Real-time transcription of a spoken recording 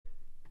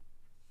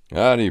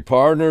Howdy,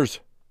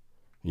 partners.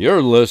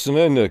 You're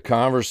listening to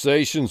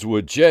Conversations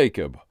with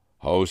Jacob,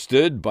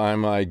 hosted by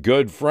my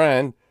good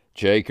friend,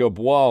 Jacob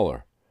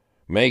Waller.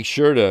 Make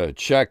sure to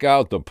check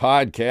out the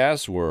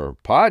podcast where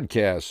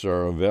podcasts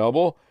are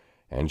available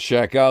and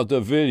check out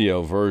the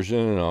video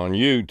version on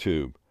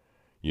YouTube.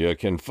 You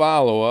can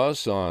follow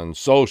us on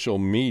social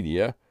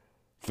media.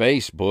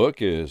 Facebook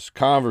is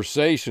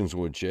Conversations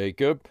with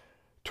Jacob.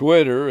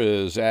 Twitter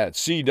is at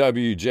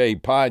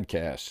CWJ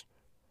Podcast.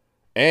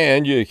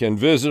 And you can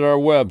visit our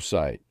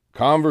website,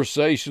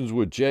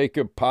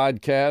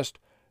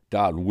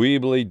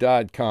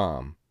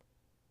 conversationswithjacobpodcast.weebly.com.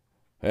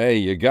 Hey,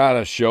 you got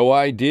a show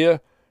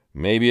idea?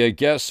 Maybe a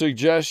guest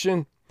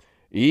suggestion?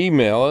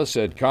 Email us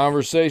at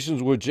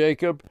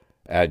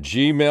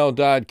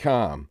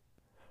conversationswithjacob@gmail.com.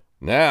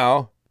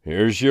 Now,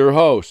 here's your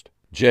host,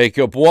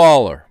 Jacob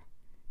Waller.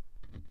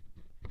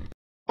 What's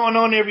going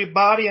on,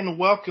 everybody, and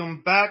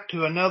welcome back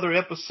to another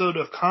episode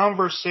of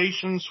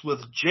Conversations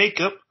with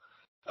Jacob.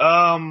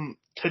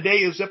 Today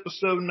is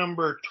episode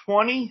number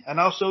 20, and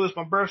also is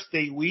my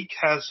birthday week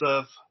as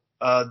of,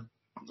 not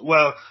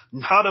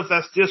if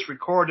that's this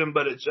recording,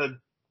 but it's,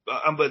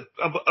 but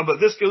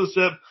this goes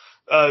up,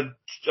 I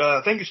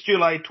think it's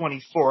July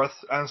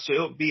 24th, and so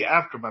it'll be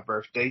after my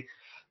birthday.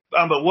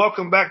 But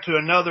welcome back to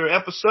another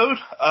episode.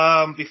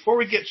 Before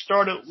we get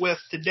started with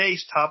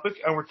today's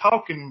topic, and we're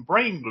talking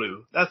brain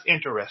glue. That's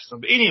interesting.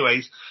 But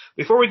anyways,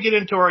 before we get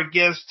into our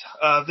guest,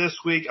 this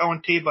week, I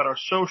want to tell you about our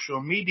social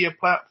media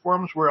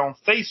platforms. We're on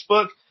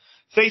Facebook,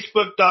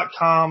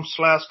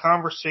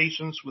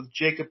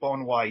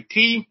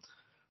 facebook.com/conversationswithjacobonyt.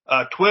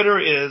 Twitter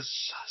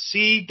is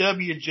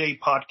CWJ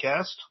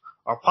Podcast.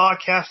 Our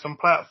podcasting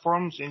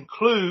platforms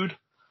include,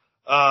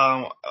 we're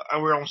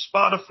on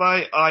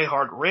Spotify,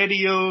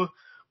 iHeartRadio,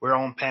 we're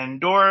on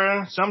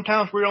Pandora.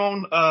 Sometimes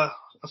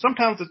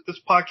this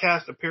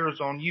podcast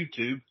appears on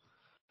YouTube.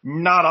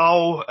 Not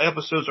all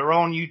episodes are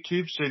on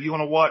YouTube, so if you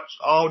want to watch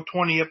all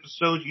 20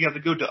 episodes, you have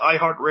to go to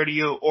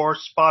iHeartRadio or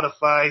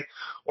Spotify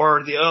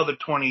or the other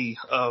 20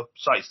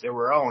 sites that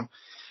we're on.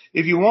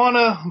 If you want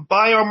to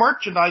buy our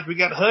merchandise, we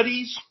got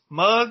hoodies,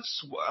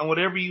 mugs,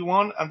 whatever you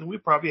want. I think we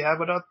probably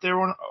have it right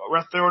there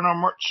on our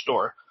merch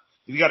store.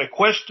 If you got a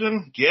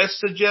question, guest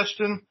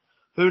suggestion,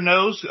 who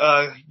knows?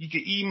 You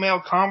can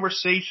email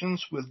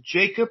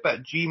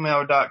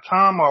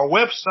conversationswithjacob@gmail.com. Our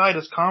website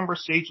is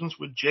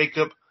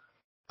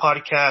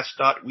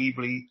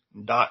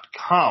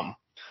conversationswithjacobpodcast.weebly.com.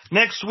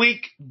 Next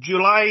week,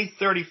 July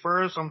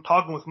 31st, I'm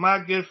talking with my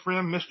good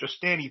friend, Mr.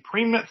 Stanley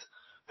Premeth,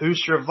 who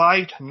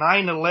survived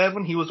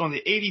 9/11. He was on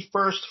the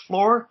 81st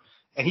floor,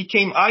 and he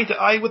came eye to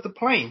eye with the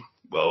plane.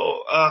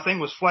 Well, I think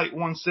it was Flight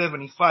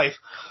 175.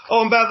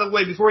 Oh, and by the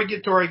way, before we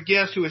get to our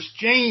guest, who is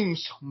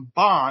James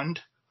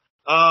Bond,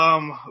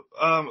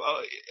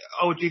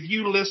 if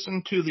you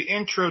listen to the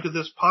intro to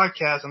this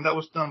podcast, and that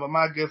was done by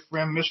my good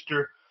friend,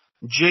 Mr.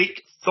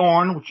 Jake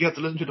Thorne, which you have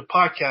to listen to the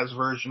podcast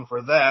version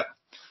for that.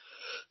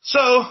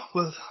 So,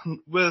 with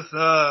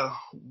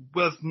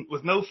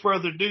no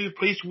further ado,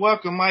 please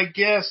welcome my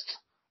guest,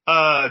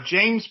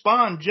 James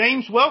Bond.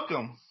 James,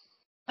 welcome.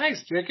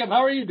 Thanks, Jacob.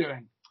 How are you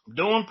doing?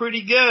 Doing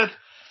pretty good.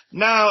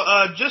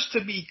 Now, just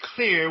to be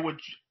clear,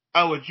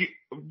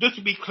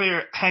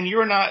 and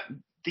you're not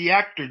the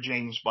actor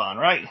James Bond,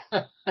 right?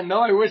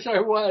 No, I wish I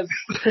was.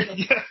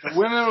 Yeah. The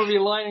women would be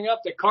lining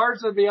up. The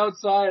cars would be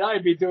outside.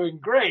 I'd be doing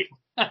great.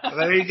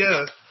 There you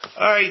go.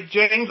 All right,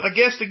 James, I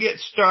guess to get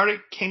started,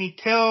 can you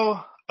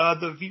tell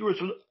the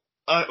viewers,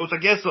 a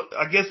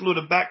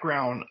little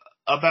background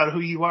about who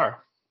you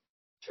are?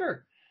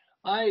 Sure.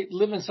 I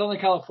live in Southern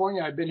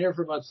California. I've been here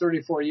for about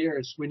 34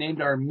 years. We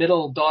named our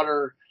middle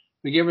daughter,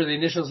 we gave her the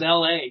initials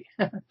L.A.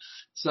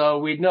 So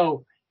we'd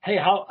know, hey,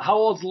 how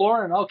old's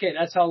Lauren? Okay,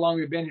 that's how long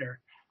we've been here.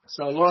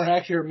 So Lauren,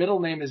 actually, her middle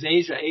name is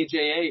Asia,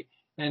 A-J-A.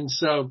 And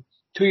so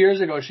 2 years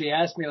ago, she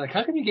asked me, like,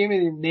 how come you gave me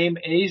the name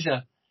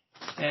Asia?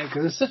 And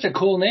because it's such a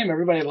cool name,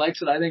 everybody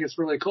likes it. I think it's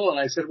really cool. And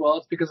I said, well,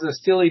 it's because of the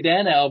Steely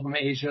Dan album,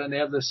 Asia, and they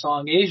have the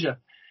song Asia.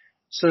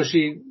 So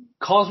she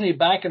calls me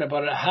back in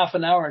about a half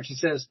an hour, and she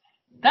says,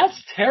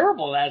 that's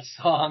terrible, that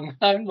song.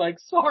 I'm like,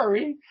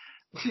 sorry.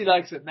 She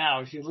likes it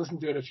now. She's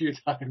listened to it a few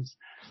times.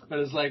 But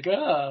it's like,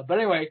 But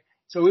anyway,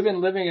 so we've been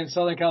living in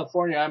Southern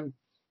California.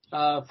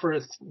 For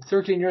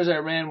 13 years, I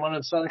ran one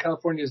of Southern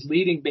California's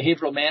leading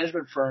behavioral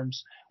management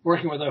firms,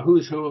 working with a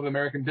who's who of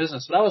American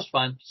business. So that was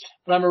fun.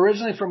 But I'm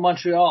originally from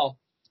Montreal,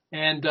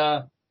 and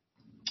I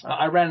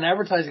ran an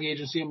advertising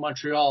agency in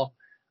Montreal,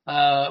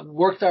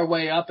 worked our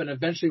way up, and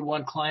eventually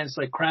won clients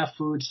like Kraft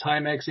Foods,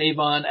 Timex,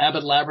 Avon,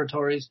 Abbott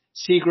Laboratories,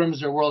 Seagram's,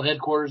 their world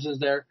headquarters is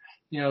there,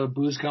 the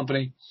booze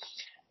company.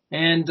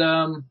 And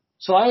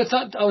so I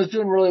thought I was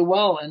doing really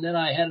well, and then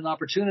I had an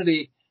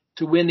opportunity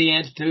to win the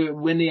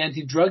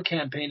anti-drug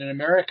campaign in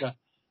America,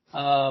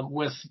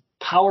 with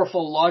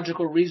powerful,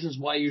 logical reasons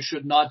why you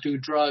should not do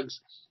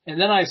drugs. And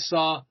then I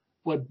saw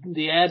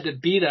the ad that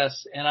beat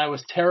us, and I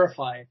was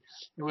terrified.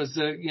 It was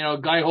the,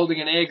 guy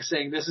holding an egg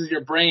saying, this is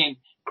your brain,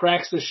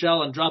 cracks the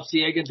shell and drops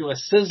the egg into a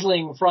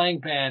sizzling frying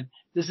pan.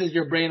 This is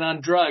your brain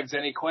on drugs.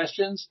 Any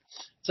questions?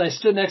 So I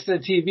stood next to the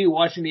TV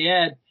watching the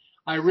ad.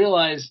 I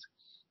realized,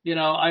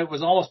 I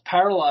was almost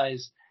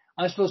paralyzed.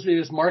 I'm supposed to be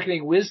this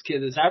marketing whiz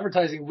kid, this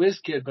advertising whiz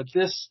kid, but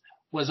this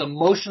was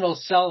emotional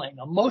selling,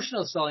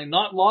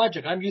 not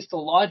logic. I'm used to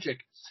logic.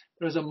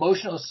 It was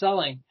emotional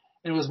selling,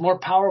 and it was more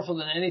powerful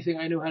than anything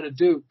I knew how to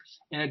do.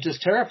 And it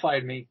just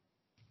terrified me.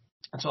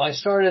 And so I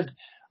started,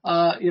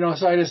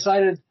 so I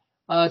decided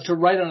to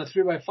write on a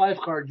 3x5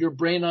 card, "Your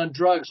brain on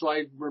drugs." So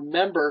I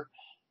remember,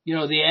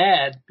 the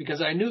ad,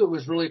 because I knew it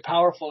was really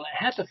powerful, and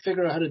I had to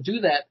figure out how to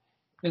do that.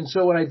 And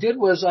so what I did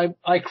was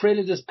I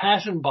created this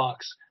passion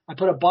box. I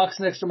put a box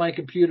next to my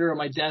computer or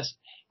my desk,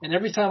 and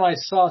every time I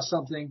saw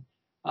something,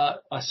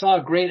 I saw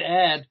a great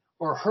ad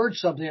or heard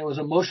something that was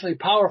emotionally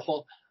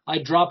powerful,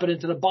 I'd drop it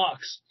into the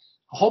box,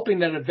 hoping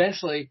that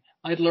eventually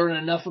I'd learn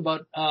enough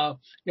about, I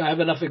have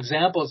enough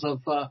examples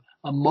of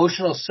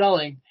emotional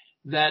selling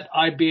that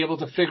I'd be able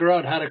to figure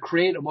out how to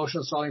create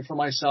emotional selling for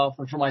myself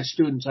and for my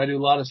students. I do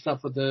a lot of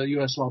stuff with the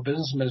U.S. Small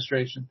Business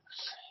Administration.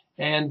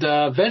 And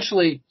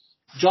eventually,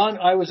 John,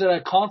 I was at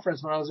a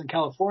conference when I was in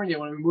California,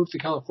 when we moved to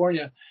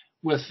California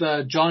with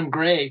John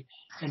Gray.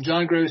 And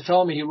John Gray was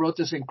telling me he wrote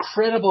this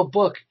incredible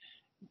book,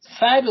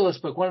 fabulous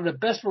book, one of the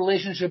best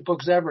relationship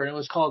books ever. And it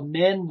was called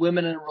Men,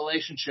 Women, and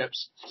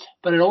Relationships.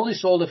 But it only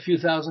sold a few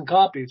thousand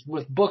copies.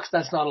 With books,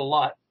 that's not a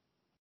lot.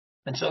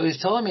 And so he was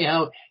telling me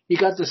how he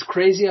got this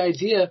crazy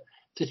idea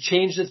to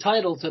change the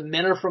title to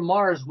Men Are From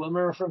Mars,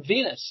 Women Are From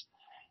Venus,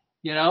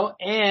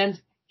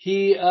 and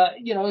he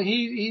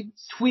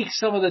tweaked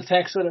some of the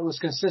text so that it was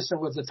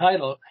consistent with the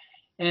title.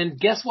 And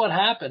guess what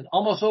happened?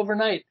 Almost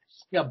overnight,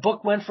 a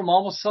book went from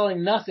almost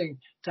selling nothing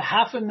to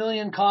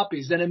 500,000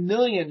 copies, then 1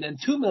 million, then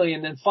 2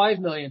 million, then 5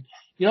 million.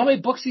 You know how many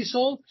books he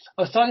sold?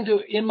 I was talking to,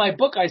 in my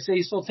book, I say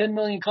he sold 10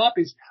 million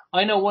copies.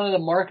 I know one of the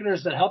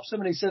marketers that helps him,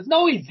 and he says,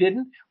 no, he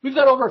didn't. We've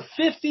got over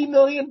 50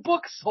 million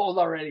books sold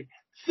already.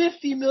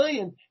 50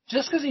 million,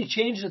 just because he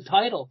changed the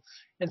title.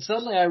 And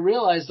suddenly I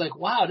realized, like,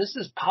 wow, this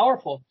is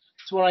powerful.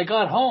 So when I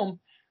got home,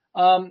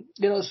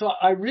 so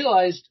I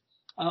realized,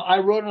 I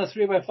wrote on a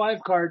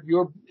 3x5 card,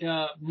 "Your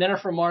Men Are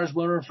From Mars,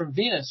 Women Are From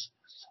Venus,"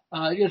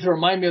 to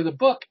remind me of the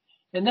book.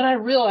 And then I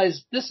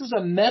realized this is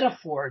a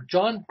metaphor.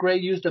 John Gray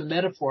used a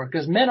metaphor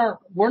because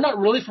we're not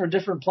really from a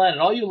different planet.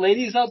 All you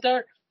ladies out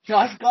there,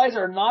 us guys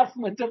are not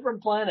from a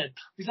different planet.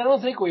 Because I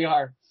don't think we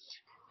are.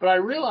 But I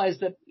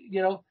realized that,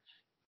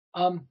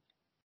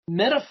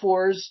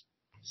 metaphors,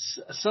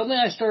 suddenly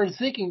I started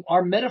thinking,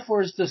 are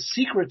metaphors the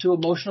secret to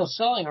emotional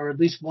selling, or at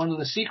least one of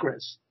the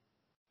secrets?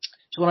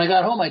 So when I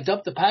got home, I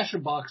dumped the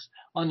passion box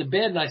on the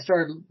bed, and I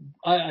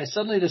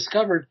suddenly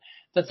discovered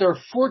that there are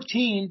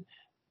 14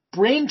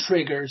 brain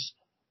triggers,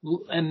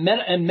 and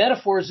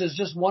metaphors is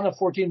just one of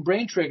 14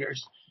 brain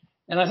triggers.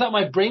 And I thought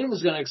my brain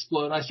was going to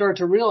explode. I started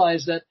to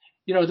realize that,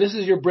 this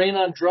is your brain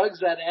on drugs,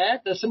 that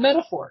ad, that's a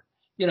metaphor.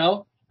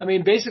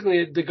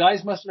 Basically the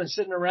guys must have been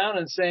sitting around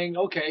and saying,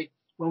 okay,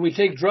 when we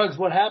take drugs,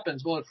 what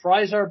happens? Well, it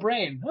fries our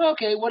brain.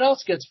 Okay, what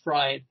else gets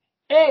fried?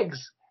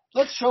 Eggs.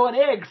 Let's show an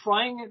egg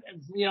frying,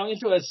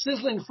 into a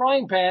sizzling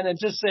frying pan and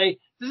just say,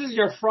 this is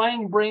your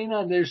sizzling brain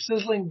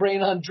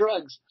on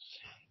drugs.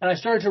 And I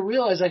started to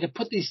realize I could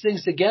put these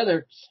things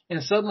together,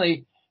 and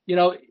suddenly,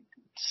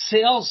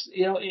 sales,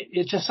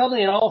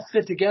 it all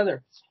fit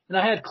together. And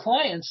I had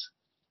clients,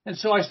 and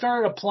so I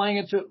started applying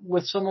it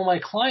with some of my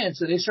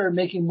clients, and they started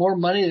making more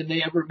money than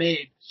they ever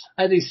made.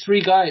 I had these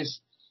 3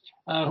 guys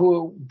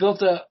who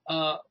built a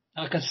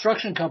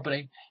construction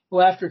company who,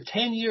 after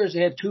 10 years,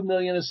 they had 2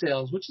 million of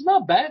sales, which is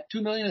not bad,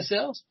 2 million of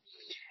sales.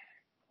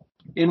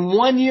 In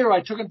 1 year,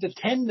 I took them to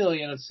 10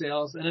 million of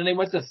sales, and then they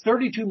went to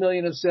 32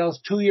 million of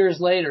sales 2 years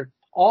later.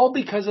 All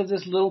because of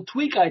this little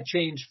tweak I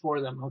changed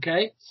for them,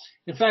 okay?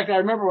 In fact, I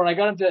remember when I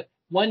got into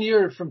 1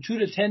 year from 2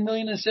 to 10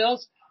 million in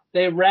sales,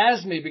 they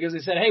razzed me because they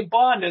said, hey,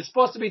 Bond, it's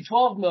supposed to be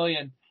 12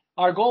 million.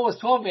 Our goal was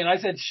 12 million. I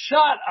said,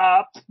 shut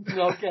up,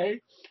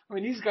 okay?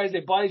 These guys, they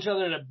bought each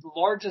other the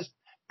largest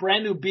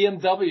brand new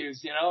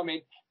BMWs,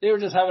 they were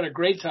just having a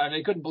great time.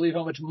 They couldn't believe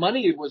how much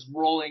money was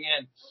rolling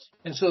in.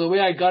 And so the way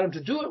I got them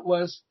to do it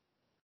was,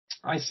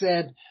 I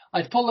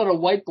pulled out a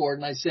whiteboard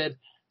and I said,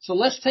 so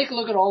let's take a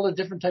look at all the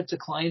different types of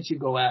clients you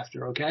go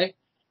after, okay?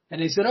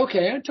 And they said,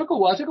 okay. It took a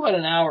while. It took about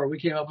an hour. We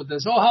came up with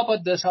this. Oh, how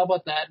about this? How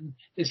about that? And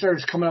they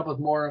started coming up with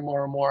more and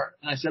more and more.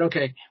 And I said,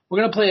 okay, we're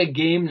going to play a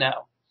game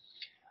now.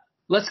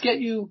 Let's get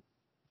you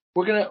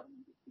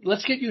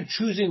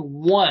choosing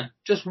one,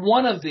 just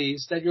one of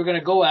these that you're going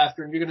to go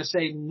after, and you're going to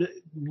say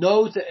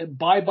no to,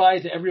 bye-bye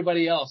to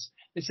everybody else.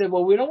 They said,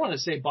 well, we don't want to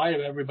say bye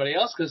to everybody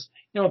else because,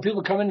 when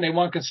people come in and they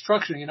want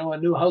construction, a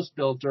new house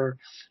built or,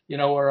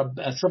 or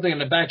something in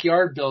the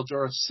backyard built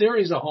or a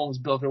series of homes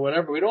built or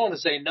whatever. We don't want to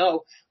say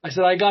no. I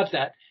said, I got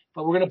that,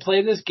 but we're going to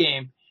play this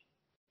game.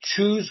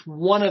 Choose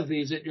one of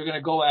these that you're going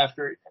to go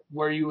after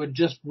where you would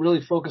just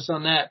really focus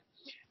on that.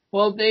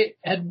 Well, they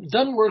had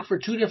done work for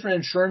 2 different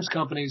insurance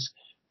companies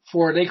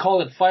they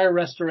call it fire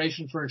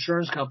restoration for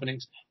insurance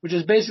companies, which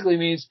is basically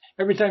means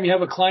every time you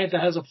have a client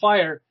that has a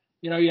fire,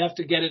 you have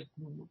to get it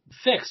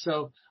fixed.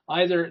 So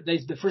either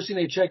the first thing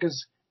they check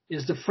is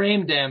the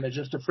frame damage.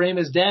 If the frame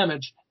is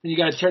damaged, then you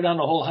got to tear down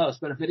the whole house.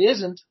 But if it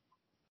isn't,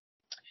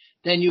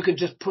 then you could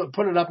just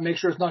put it up and make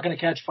sure it's not going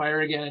to catch fire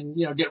again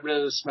and, get rid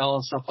of the smell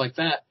and stuff like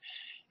that.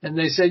 And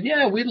they said,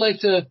 yeah, we'd like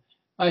to,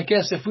 I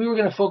guess if we were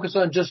going to focus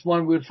on just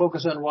one, we would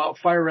focus on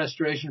fire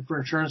restoration for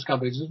insurance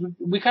companies.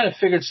 We kind of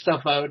figured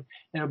stuff out and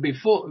it would be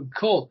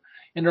cool.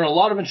 And there are a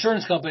lot of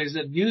insurance companies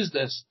that use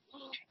this.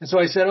 And so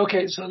I said,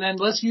 okay, so then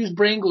let's use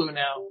brain glue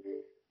now.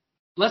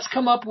 Let's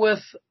come up with,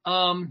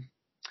 when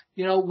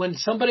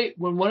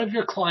one of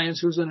your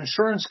clients who's an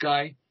insurance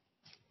guy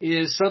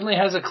suddenly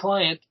has a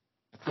client,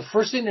 the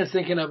first thing they're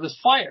thinking of is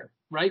fire,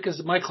 right?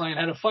 Because my client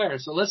had a fire.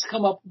 So let's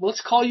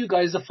call you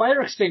guys the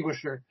fire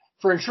extinguisher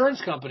for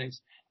insurance companies.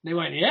 And they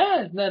went,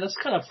 yeah, that's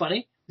kind of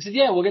funny. I said,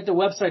 yeah, we'll get the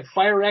website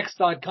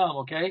firex.com,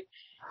 okay?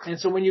 And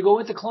so when you go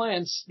into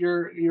clients,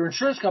 your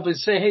insurance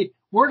companies say, hey,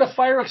 we're the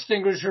fire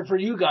extinguisher for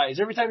you guys.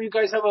 Every time you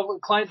guys have a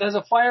client that has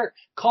a fire,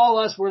 call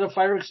us. We're the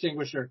fire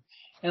extinguisher.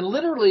 And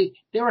literally,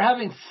 they were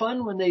having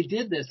fun when they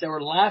did this. They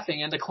were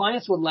laughing, and the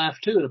clients would laugh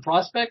too, the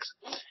prospects.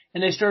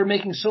 And they started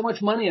making so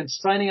much money and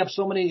signing up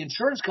so many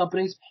insurance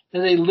companies that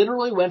they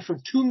literally went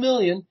from 2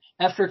 million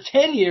after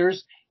 10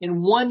 years.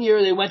 In 1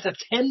 year, they went to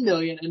 10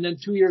 million, and then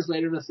 2 years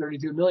later to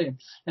 32 million.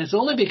 And it's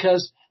only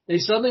because they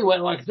suddenly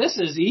went like, this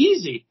is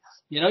easy.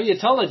 You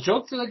tell a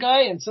joke to the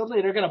guy, and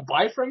suddenly they're going to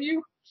buy from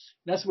you.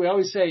 That's what we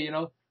always say,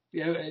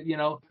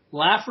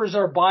 laughers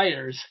are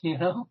buyers,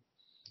 Yeah.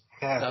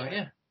 So,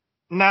 yeah.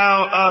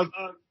 Now,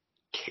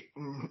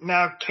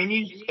 can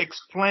you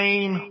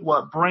explain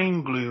what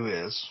brain glue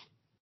is?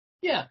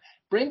 Yeah.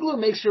 Brain glue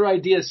makes your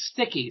ideas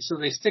sticky, so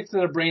they stick to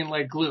the brain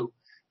like glue.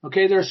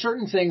 Okay. There are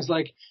certain things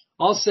like,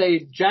 I'll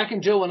say Jack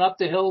and Jill went up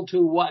the hill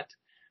to what?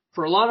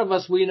 For a lot of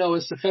us, we know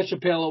is to fetch a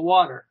pail of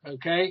water.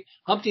 Okay.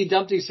 Humpty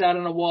Dumpty sat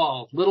on a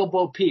wall. Little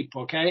Bo Peep.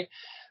 Okay.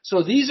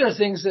 So these are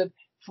things that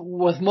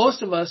with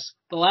most of us,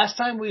 the last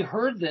time we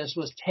heard this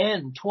was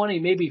 10, 20,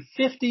 maybe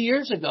 50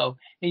 years ago.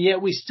 And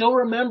yet we still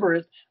remember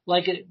it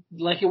like it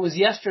was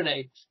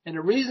yesterday. And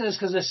the reason is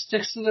because it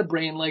sticks to the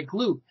brain like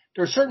glue.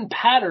 There are certain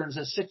patterns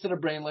that stick to the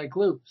brain like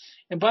glue.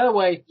 And by the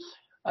way,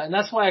 and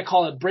that's why I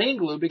call it brain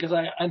glue, because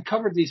I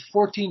uncovered these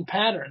 14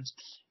 patterns.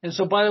 And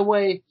so by the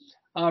way,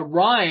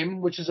 rhyme,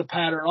 which is a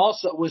pattern,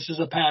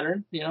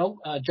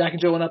 Jack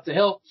and Jill went up the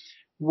hill,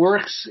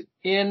 works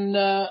in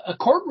a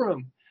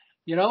courtroom.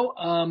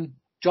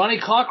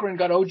 Johnny Cochran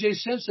got O.J.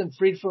 Simpson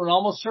freed from an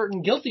almost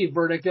certain guilty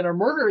verdict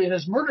in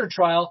his murder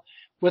trial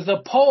with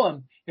a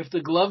poem, "If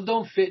the glove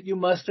don't fit, you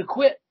must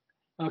acquit."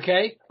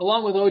 Okay?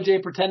 Along with O.J.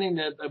 pretending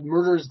that the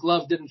murderer's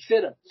glove didn't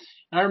fit him.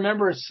 And I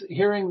remember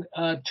hearing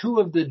two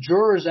of the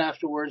jurors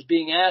afterwards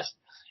being asked,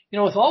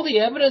 with all the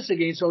evidence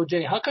against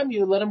O.J., how come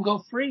you let him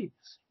go free?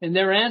 And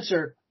their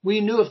answer, we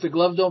knew if the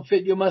glove don't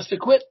fit, you must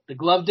acquit. The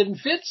glove didn't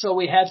fit, so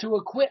we had to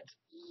acquit.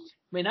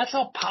 I mean, that's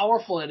how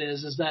powerful it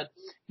is that,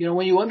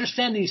 when you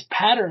understand these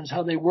patterns,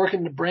 how they work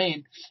in the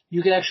brain,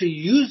 you can actually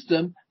use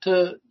them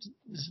to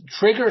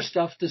trigger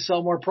stuff to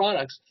sell more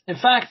products. In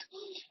fact,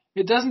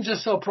 it doesn't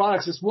just sell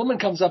products. This woman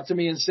comes up to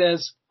me and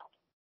says,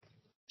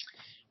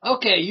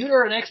 okay,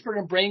 you're an expert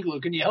in brain glue.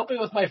 Can you help me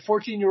with my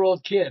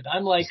 14-year-old kid?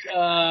 I'm like,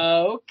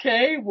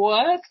 okay,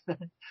 what?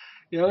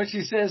 And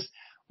she says,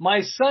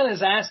 my son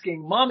is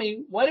asking,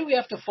 Mommy, why do we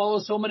have to follow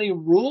so many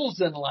rules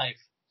in life?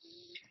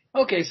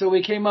 Okay, so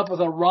we came up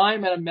with a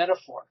rhyme and a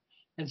metaphor.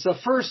 And so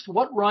first,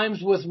 what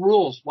rhymes with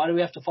rules? Why do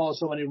we have to follow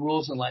so many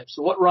rules in life?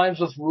 So what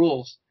rhymes with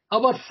rules? How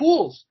about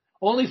fools?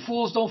 Only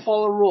fools don't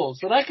follow rules.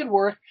 So that could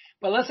work,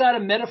 but let's add a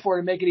metaphor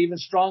to make it even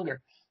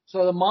stronger.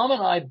 So the mom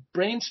and I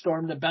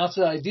brainstormed and bounced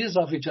ideas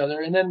off each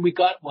other, and then we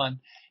got one.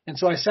 And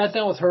so I sat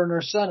down with her and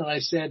her son, and I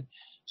said,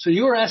 so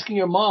you were asking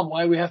your mom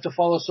why we have to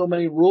follow so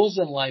many rules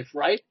in life,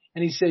 right?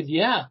 And he said,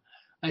 yeah.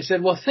 I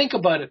said, well, think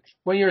about it.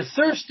 When you're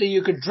thirsty,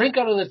 you could drink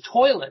out of the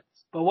toilet.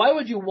 But why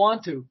would you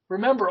want to?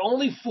 Remember,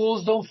 only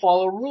fools don't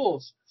follow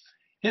rules.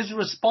 His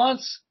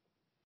response,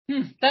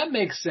 that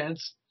makes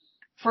sense.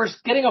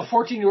 First, getting a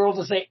 14-year-old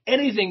to say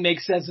anything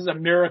makes sense is a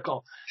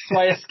miracle. So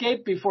I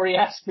escaped before he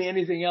asked me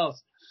anything else.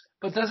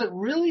 But does it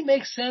really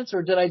make sense,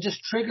 or did I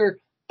just trigger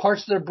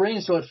parts of their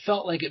brain so it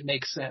felt like it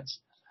makes sense?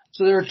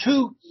 So there are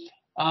two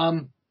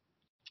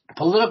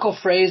political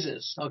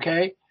phrases,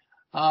 okay?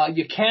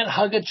 You can't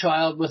hug a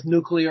child with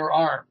nuclear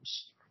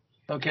arms,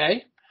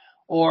 okay?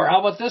 Or how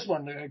about this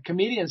one?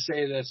 Comedians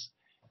say this,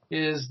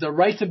 is the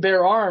right to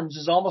bear arms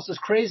is almost as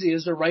crazy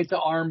as the right to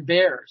arm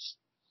bears.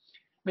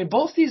 I mean,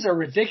 both these are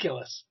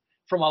ridiculous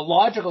from a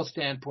logical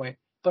standpoint,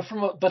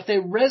 but they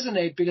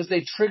resonate because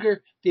they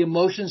trigger the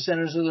emotion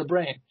centers of the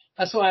brain.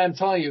 That's why I'm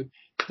telling you,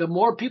 the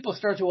more people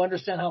start to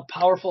understand how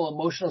powerful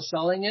emotional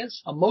selling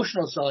is,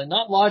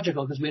 not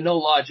logical because we know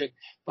logic,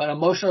 but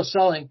emotional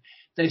selling,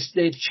 they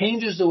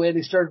changes the way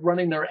they start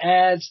running their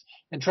ads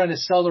and trying to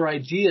sell their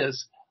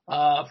ideas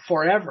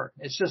forever.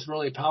 It's just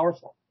really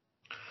powerful.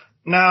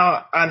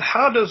 Now, and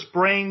how does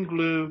brain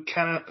glue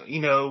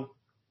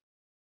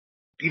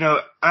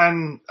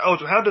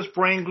how does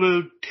brain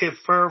glue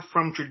differ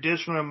from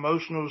traditional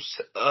emotion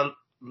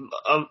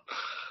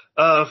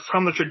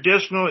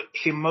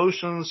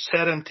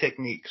setting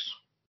techniques?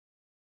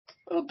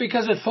 Well,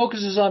 because it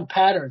focuses on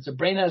patterns. The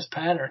brain has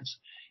patterns.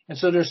 And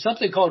so there's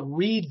something called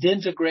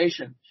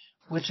redintegration,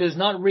 which is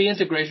not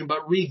reintegration,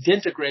 but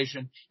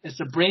redintegration. It's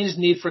the brain's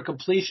need for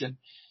completion.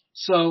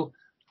 So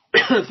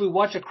if we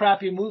watch a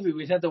crappy movie,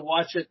 we tend to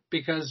watch it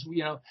because,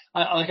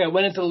 I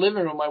went into the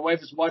living room. My wife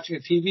was watching a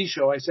TV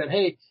show. I said,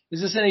 "Hey,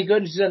 is this any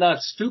good?" And she said, "No,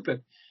 it's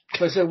stupid."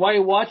 So I said, "Why are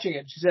you watching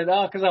it?" She said,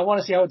 "Oh, because I want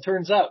to see how it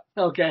turns out."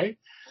 Okay.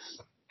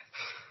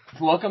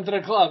 Welcome to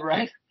the club,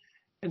 right?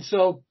 And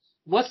so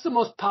what's the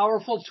most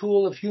powerful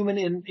tool of human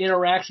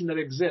interaction that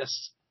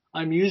exists?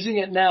 I'm using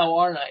it now,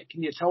 aren't I?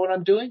 Can you tell what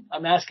I'm doing?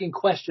 I'm asking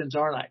questions,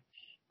 aren't I?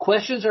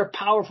 Questions are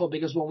powerful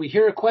because when we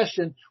hear a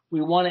question,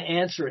 we want to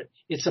answer it.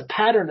 It's a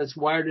pattern that's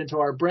wired into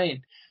our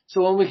brain.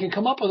 So when we can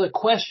come up with a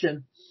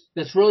question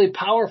that's really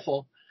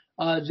powerful,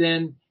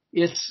 then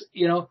it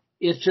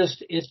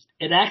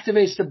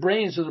activates the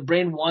brain, so the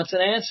brain wants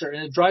an answer,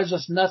 and it drives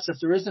us nuts if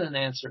there isn't an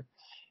answer.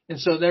 And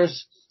so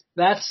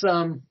that's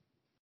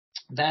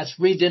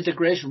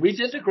redintegration.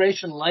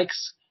 Redintegration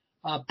likes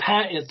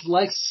it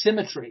likes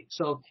symmetry.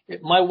 So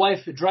my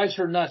wife, it drives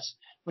her nuts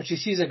when she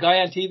sees a guy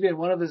on TV and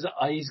one of his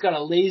he's got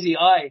a lazy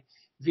eye.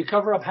 If you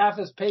cover up half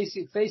his face,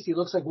 he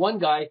looks like one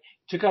guy.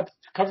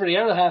 Cover the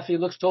other half, he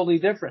looks totally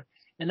different.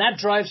 And that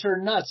drives her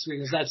nuts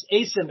because that's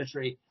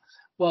asymmetry.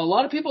 Well, a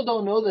lot of people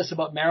don't know this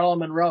about Marilyn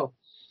Monroe.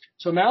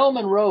 So Marilyn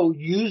Monroe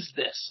used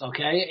this,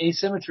 okay,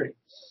 asymmetry,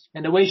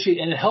 and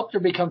it helped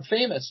her become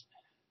famous.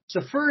 So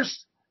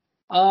first,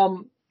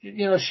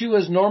 she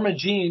was Norma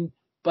Jean,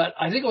 but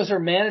I think it was her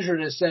manager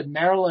that said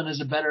Marilyn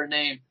is a better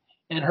name.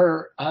 And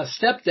her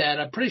stepdad,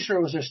 I'm pretty sure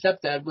it was her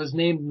stepdad, was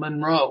named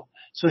Monroe.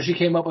 So she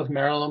came up with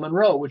Marilyn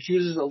Monroe, which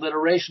uses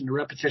alliteration, the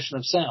repetition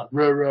of sound,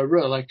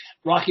 like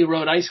Rocky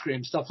Road ice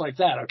cream, stuff like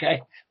that,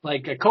 okay?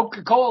 Like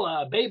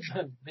Coca-Cola, babe,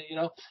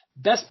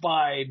 Best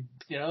Buy,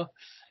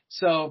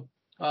 So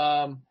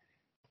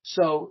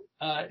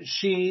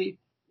she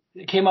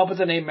came up with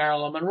the name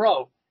Marilyn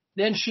Monroe.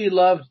 Then she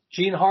loved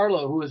Jean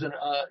Harlow, who was in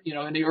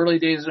the early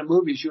days of the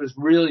movie, she was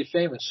really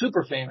famous,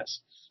 super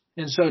famous.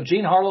 And so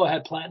Jean Harlow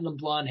had platinum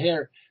blonde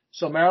hair.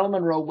 So Marilyn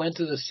Monroe went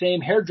to the same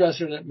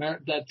hairdresser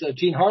that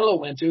Jean Harlow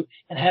went to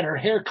and had her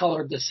hair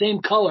colored the same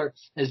color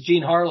as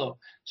Jean Harlow.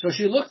 So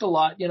she looked a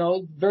lot,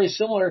 very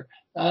similar,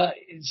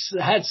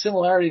 had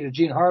similarity to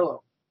Jean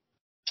Harlow.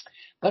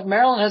 But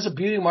Marilyn has a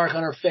beauty mark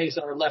on her face,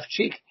 on her left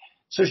cheek.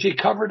 So she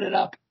covered it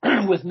up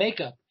with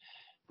makeup.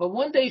 But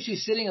one day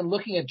she's sitting and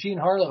looking at Jean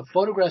Harlow,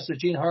 photographs of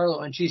Jean Harlow,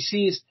 and she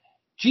sees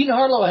Jean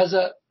Harlow has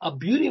a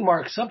beauty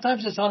mark.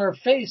 Sometimes it's on her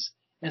face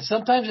and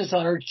sometimes it's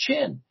on her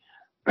chin.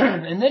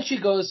 And then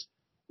she goes,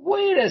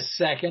 wait a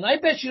second. I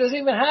bet she doesn't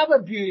even have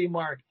a beauty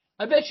mark.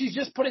 I bet she's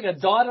just putting a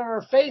dot on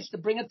her face to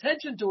bring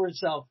attention to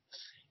herself.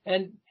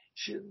 And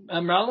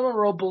Marilyn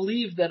Monroe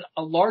believed that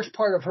a large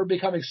part of her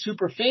becoming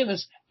super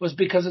famous was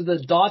because of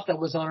the dot that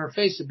was on her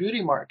face, the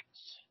beauty mark.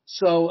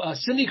 So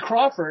Cindy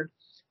Crawford,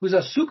 who's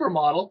a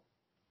supermodel,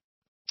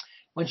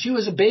 when she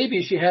was a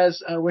baby,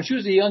 when she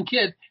was a young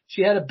kid,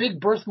 she had a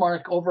big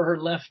birthmark over her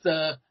left,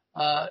 her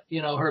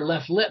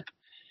left lip.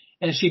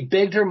 And she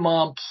begged her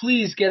mom,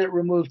 please get it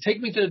removed. Take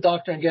me to the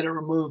doctor and get it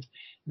removed.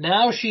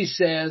 Now she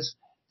says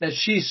that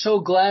she's so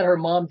glad her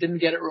mom didn't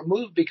get it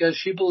removed because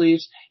she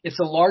believes has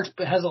a lot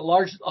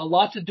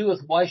to do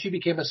with why she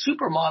became a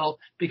supermodel,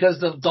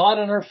 because the dot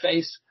on her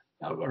face,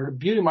 or the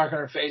beauty mark on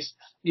her face,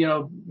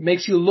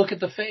 makes you look at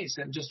the face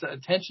and just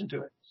attention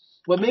to it.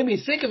 What made me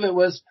think of it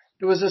was,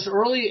 there was this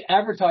early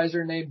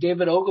advertiser named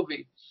David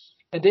Ogilvy,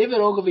 and David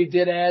Ogilvy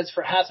did ads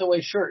for Hathaway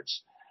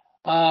shirts.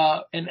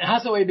 And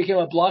Hathaway became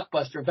a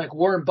blockbuster. In fact,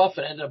 Warren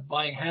Buffett ended up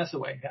buying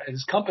Hathaway.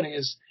 His company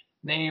is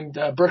named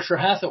Berkshire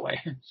Hathaway.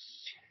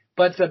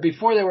 But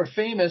before they were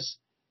famous,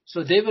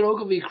 so David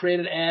Ogilvy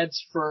created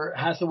ads for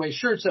Hathaway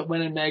shirts that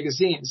went in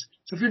magazines.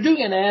 So if you're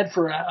doing an ad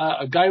for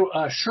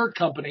a shirt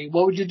company,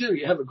 what would you do?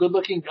 You have a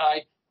good-looking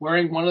guy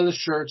wearing one of the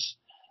shirts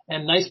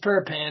and nice pair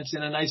of pants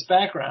in a nice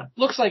background.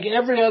 Looks like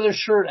every other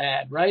shirt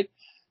ad, right?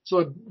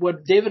 So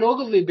what David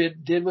Ogilvy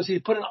did was he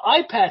put an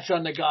eye patch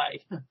on the guy.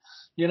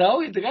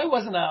 The guy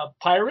wasn't a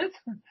pirate,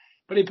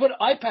 but he put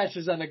eye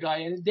patches on the guy,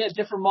 and they had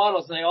different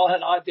models, and they all had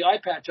the eye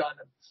patch on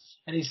them.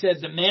 And he said,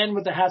 the man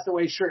with the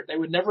Hathaway shirt. They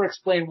would never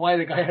explain why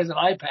the guy has an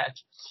eye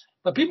patch.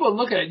 But people would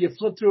look at it. You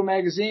flip through a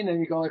magazine, and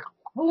you go like,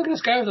 oh, look at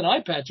this guy with an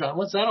eye patch on.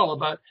 What's that all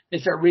about? They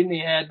start reading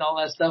the ad and all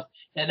that stuff,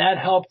 and that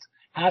helped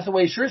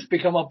Hathaway shirts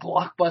become a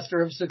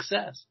blockbuster of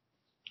success.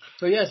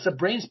 So yes, the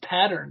brain's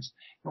patterns.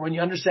 And when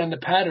you understand the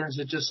patterns,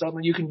 it's just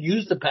something you can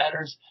use the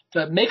patterns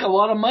to make a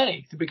lot of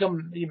money, to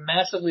become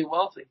massively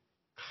wealthy.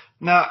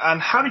 Now,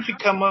 and how did you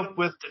come up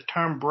with the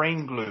term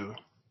brain glue?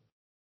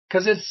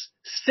 Because it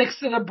sticks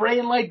to the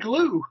brain like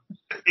glue.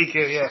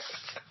 Yeah.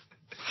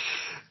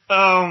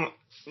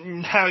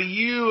 How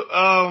you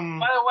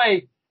By the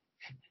way,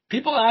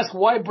 people ask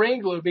why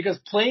brain glue, because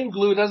plain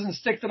glue doesn't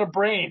stick to the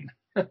brain.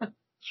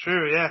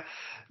 Sure, yeah.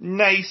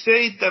 Now, you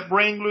say that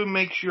brain glue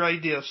makes your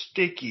ideas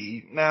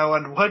sticky. Now,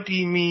 and what do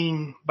you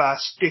mean by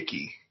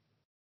sticky?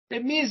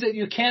 It means that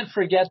you can't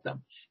forget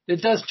them.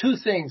 It does two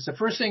things. The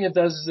first thing it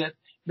does is it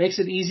makes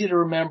it easy to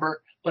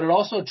remember, but it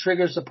also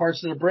triggers the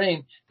parts of the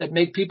brain that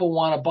make people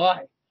want to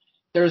buy.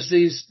 There's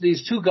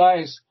these two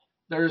guys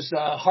there's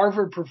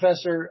Harvard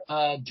professor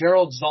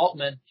Gerald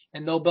Zaltman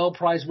and Nobel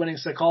Prize winning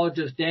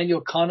psychologist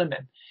Daniel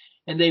Kahneman,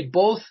 and they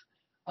both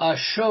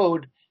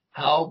showed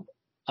how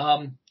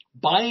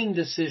buying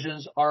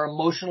decisions are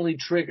emotionally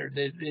triggered.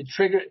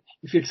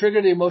 If you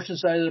trigger the emotion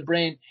side of the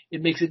brain,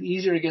 it makes it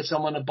easier to get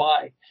someone to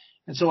buy.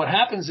 And so what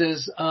happens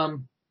is,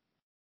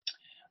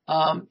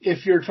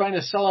 if you're trying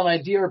to sell an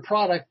idea or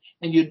product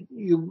and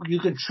you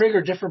can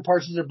trigger different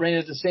parts of the brain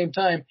at the same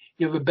time,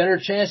 you have a better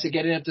chance of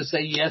getting them to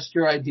say yes to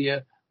your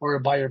idea or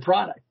buy your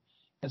product.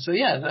 And so,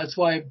 yeah, that's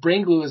why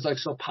brain glue is like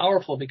so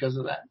powerful because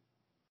of that.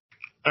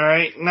 All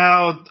right.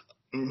 Now,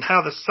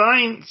 how the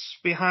science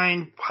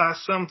behind how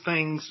some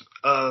things,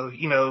 I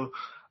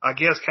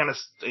guess kind of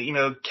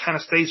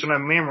stays in our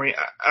memory.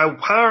 How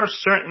are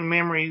certain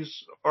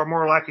memories are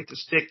more likely to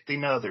stick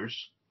than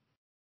others?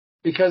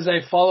 Because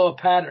they follow a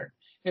pattern.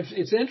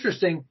 It's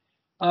interesting.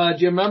 Do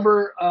you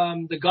remember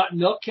the Got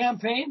Milk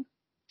campaign?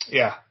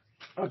 Yeah.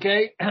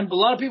 Okay. And a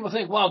lot of people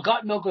think, wow,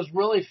 Got Milk was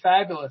really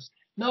fabulous.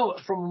 No,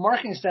 from a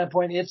marketing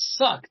standpoint, it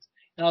sucked.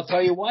 And I'll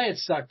tell you why it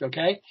sucked,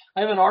 okay?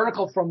 I have an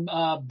article from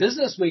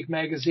Business Week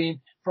magazine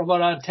from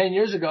about 10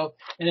 years ago,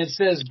 and it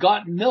says,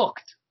 got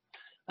milked.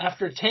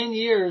 After 10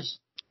 years,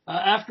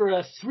 after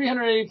a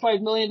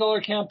 $385 million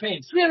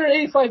campaign.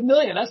 $385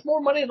 million, that's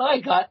more money than I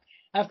got.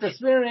 After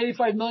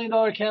 $385 million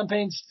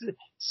campaign,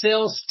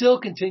 sales still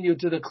continue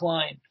to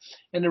decline.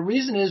 And the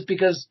reason is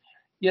because,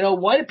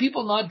 why do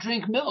people not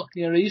drink milk?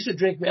 Everybody used to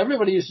drink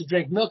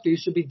milk. They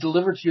used to be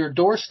delivered to your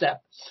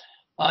doorstep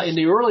in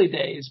the early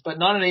days, but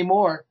not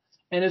anymore.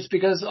 And it's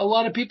because a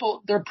lot of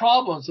people, their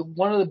problems,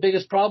 one of the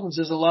biggest problems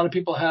is a lot of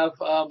people have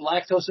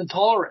lactose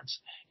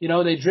intolerance.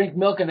 They drink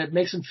milk and it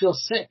makes them feel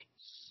sick.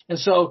 And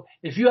so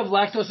if you have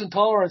lactose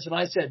intolerance and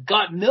I said,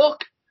 got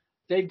milk,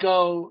 they'd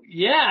go,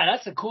 yeah,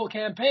 that's a cool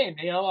campaign.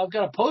 I've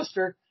got a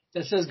poster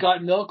that says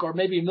got milk, or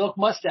maybe milk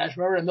mustache.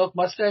 Remember the milk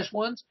mustache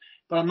ones?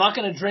 But I'm not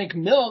going to drink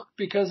milk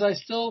because I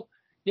still,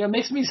 it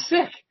makes me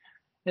sick.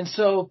 And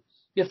so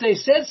if they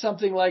said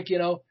something like,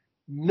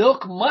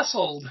 milk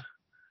muscled,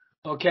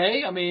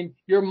 okay, I mean,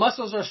 your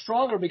muscles are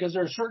stronger because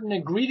there are certain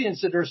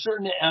ingredients, that there are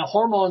certain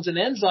hormones and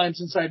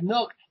enzymes inside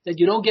milk that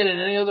you don't get in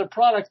any other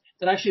product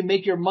that actually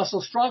make your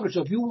muscles stronger.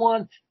 So if you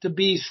want to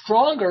be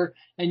stronger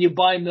and you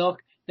buy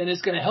milk, then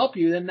it's going to help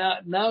you. Then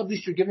now at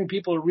least you're giving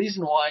people a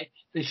reason why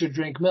they should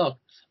drink milk.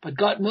 But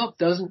Got Milk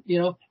doesn't,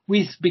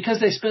 because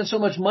they spent so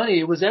much money,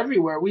 it was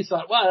everywhere. We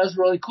thought, wow, that's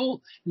really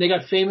cool. And they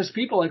got famous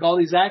people like all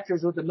these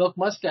actors with the milk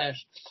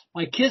mustache.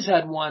 My kids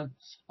had one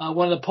of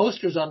the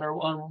posters on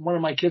one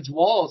of my kids'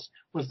 walls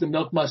was the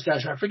milk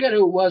mustache. I forget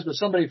who it was, but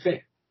somebody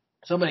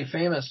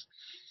famous.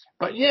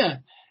 But yeah,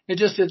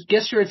 it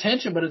gets your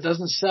attention, but it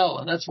doesn't sell.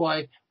 And that's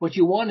why what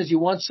you want is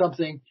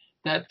something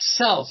that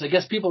sells. I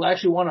guess people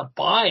actually want to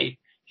buy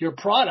your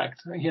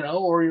product,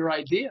 or your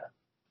idea.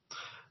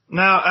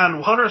 Now, and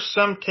what are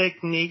some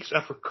techniques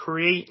for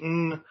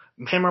creating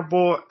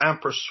memorable and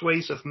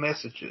persuasive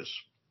messages?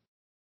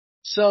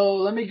 So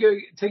let me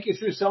take you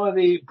through some of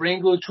the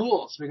brain glue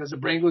tools, because the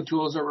brain glue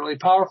tools are really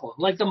powerful.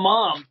 Like the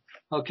mom,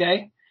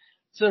 okay?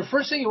 So the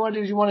first thing you want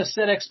to do is you want to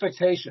set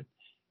expectation.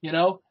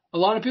 A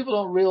lot of people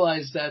don't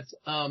realize that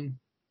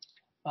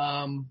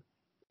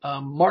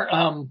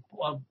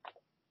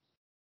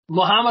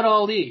Muhammad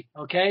Ali,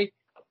 okay?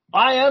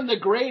 I am the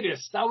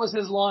greatest. That was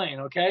his line,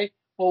 okay?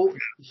 Well,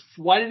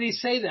 why did he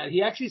say that?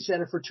 He actually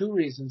said it for two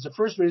reasons. The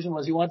first reason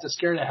was he wanted to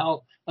scare the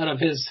hell out of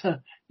his, who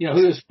he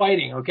was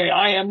fighting, okay?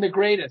 I am the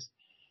greatest.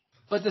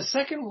 But the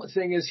second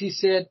thing is he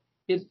said,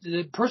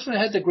 the person that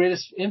had the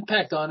greatest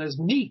impact on is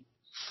me.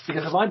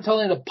 Because if I'm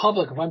telling the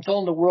public, if I'm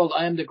telling the world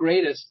I am the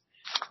greatest,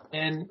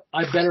 and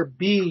I better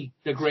be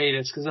the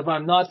greatest, because if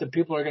I'm not, the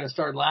people are going to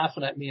start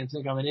laughing at me and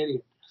think I'm an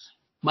idiot.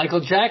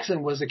 Michael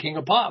Jackson was the king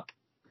of pop,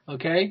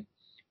 okay?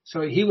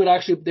 So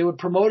they would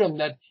promote him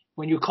that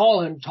when you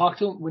call him, talk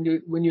to him,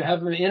 when you have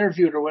him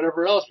interviewed or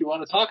whatever else, you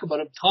want to talk about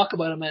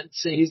him and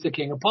say he's the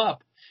king of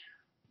pop.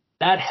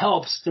 That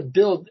helps to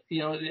build,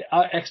 the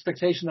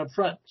expectation up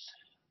front.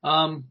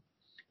 The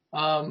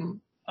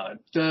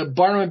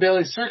Barnum and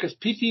Bailey Circus,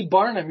 P.T.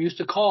 Barnum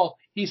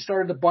he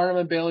started the Barnum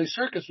and Bailey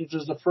Circus, which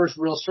was the first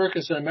real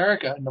circus in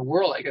America, in the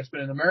world, I guess,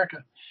 but in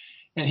America.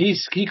 And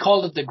he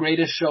called it the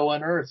greatest show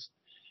on earth.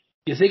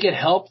 You think it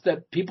helped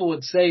that people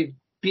would say,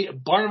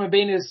 Barnum and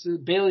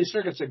Bailey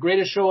Circus, the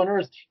greatest show on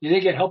earth? You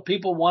think it helped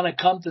people want to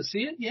come to see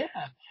it? Yeah.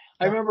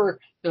 I remember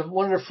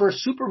one of the first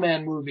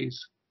Superman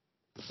movies,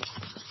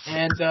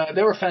 and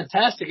they were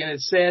fantastic. And it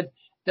said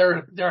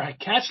their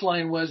catch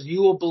line was,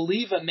 "You will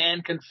believe a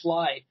man can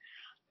fly."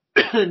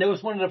 And it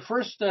was one of the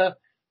first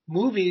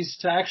movies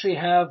to actually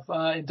have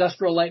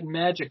Industrial Light and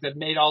Magic that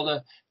made all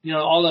the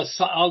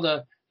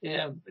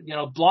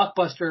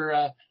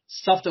blockbuster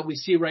stuff that we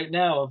see right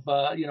now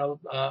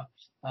of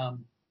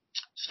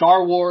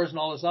Star Wars and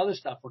all this other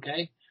stuff,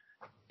 okay?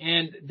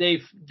 And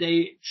they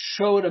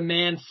showed a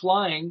man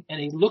flying, and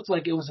he looked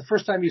like it was the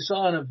first time you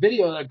saw in a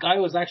video that a guy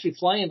was actually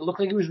flying. It looked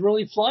like he was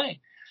really flying.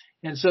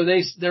 And so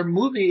their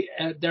movie,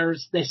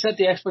 they set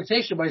the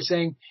expectation by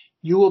saying,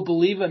 you will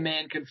believe a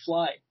man can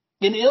fly.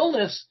 In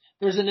illness,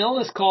 there's an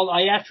illness called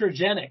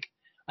iatrogenic.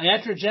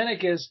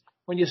 Iatrogenic is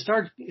when you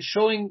start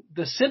showing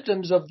the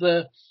symptoms of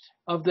the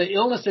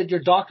illness that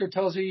your doctor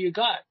tells you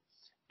got.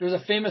 There's a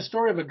famous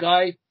story of a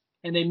guy,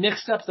 and they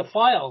mixed up the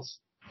files.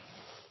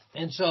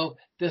 And so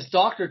this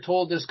doctor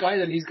told this guy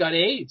that he's got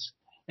AIDS.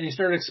 And he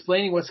started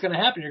explaining what's going to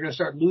happen. You're going to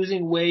start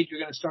losing weight. You're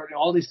going to start,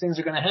 all these things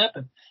are going to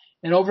happen.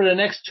 And over the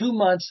next 2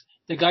 months,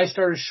 the guy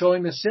started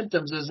showing the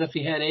symptoms as if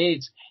he had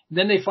AIDS. And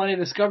then they finally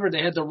discovered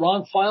they had the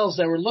wrong files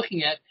they were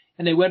looking at.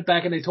 And they went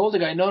back and they told the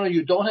guy, no,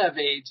 you don't have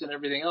AIDS and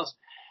everything else.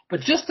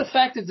 But just the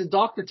fact that the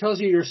doctor tells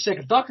you you're sick,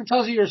 if the doctor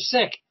tells you you're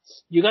sick,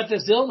 you got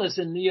this illness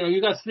and,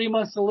 you got 3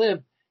 months to live,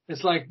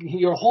 it's like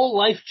your whole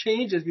life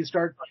changes. You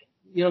start,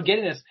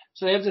 getting this.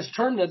 So they have this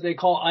term that they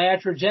call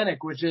iatrogenic,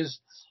 which is,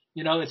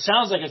 it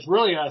sounds like it's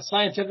really a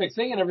scientific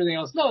thing and everything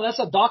else. No, that's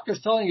what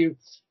doctors telling you,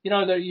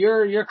 that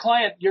your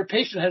client, your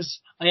patient has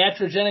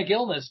iatrogenic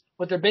illness.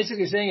 What they're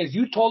basically saying is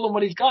you told him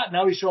what he's got.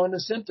 Now he's showing the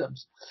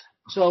symptoms.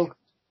 So,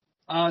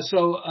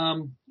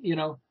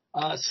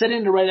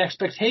 setting the right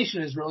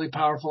expectation is really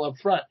powerful up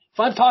front. If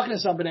I'm talking to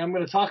somebody, I'm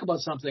going to talk about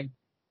something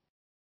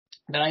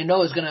that I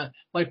know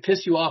might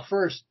piss you off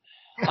first.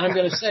 I'm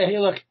going to say, hey,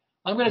 look,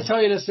 I'm going to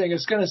tell you this thing.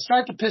 It's going to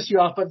start to piss you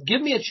off, but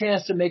give me a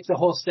chance to make the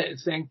whole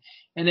thing.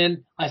 And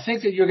then I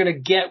think that you're going to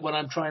get what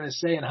I'm trying to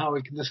say and how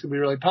this could be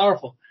really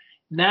powerful.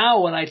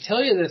 Now, when I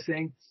tell you the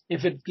thing,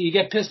 if you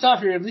get pissed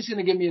off, you're at least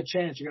going to give me a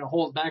chance. You're going to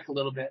hold back a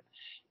little bit.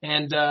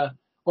 And,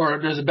 or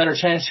there's a better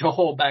chance you'll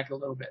hold back a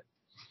little bit.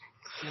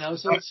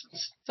 So it's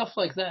stuff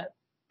like that.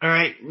 All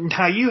right.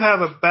 Now you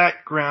have a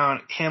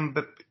background in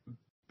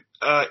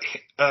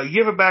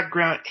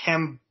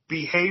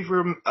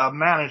behavior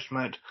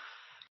management.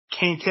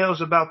 Can you tell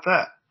us about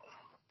that?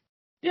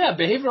 Yeah,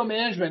 behavioral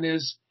management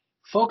is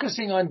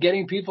focusing on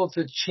getting people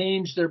to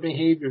change their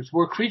behaviors.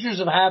 We're creatures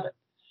of habit.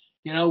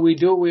 We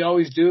do what we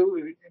always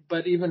do.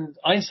 But even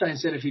Einstein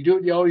said, if you do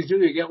what you always do,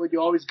 you get what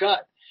you always got.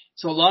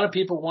 So a lot of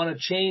people want to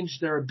change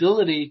their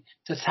ability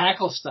to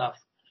tackle stuff,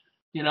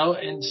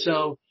 and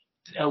so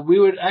we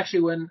would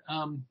actually, when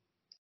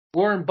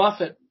Warren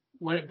Buffett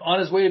went on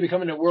his way to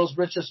becoming the world's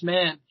richest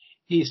man,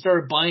 he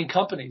started buying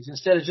companies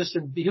instead of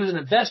he was an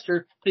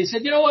investor, but he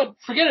said, you know what,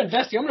 forget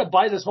investing. I'm going to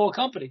buy this whole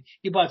company.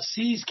 He bought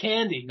See's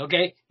Candy.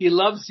 Okay. He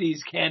loves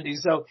See's Candy.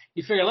 So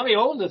he figured, let me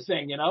own the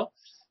thing,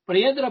 but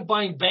he ended up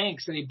buying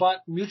banks, and he bought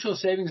Mutual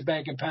Savings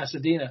Bank in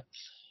Pasadena,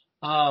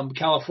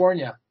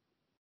 California.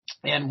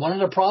 And one of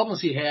the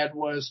problems he had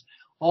was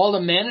all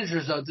the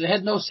managers they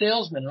had no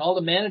salesmen, and all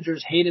the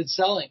managers hated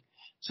selling.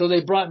 So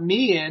they brought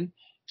me in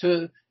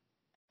to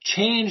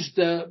change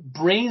the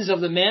brains of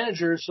the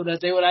managers so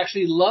that they would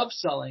actually love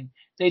selling.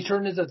 They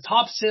turned into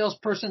top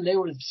salesperson. They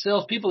were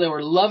salespeople. They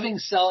were loving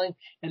selling,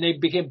 and they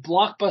became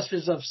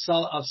blockbusters of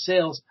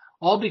sales,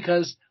 all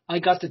because I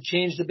got to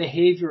change the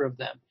behavior of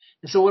them.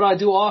 And so what I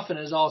do often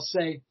is I'll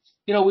say,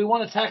 we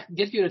want to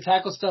get you to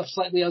tackle stuff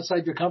slightly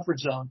outside your comfort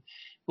zone.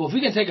 Well, if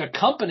we can take a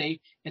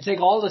company and take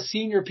all the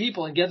senior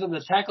people and get them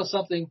to tackle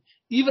something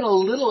even a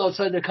little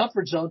outside their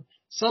comfort zone,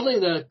 suddenly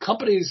the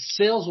company's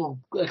sales will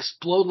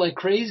explode like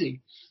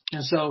crazy.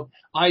 And so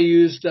I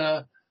used,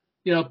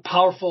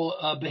 powerful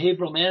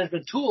behavioral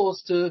management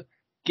tools to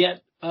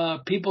get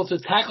people to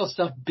tackle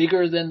stuff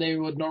bigger than they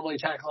would normally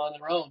tackle on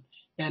their own.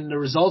 And the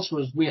results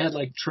was we had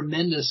like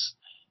tremendous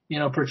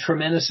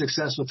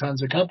success with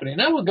tons of company. And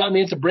that what got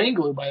me into Brain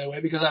Glue, by the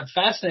way, because I'm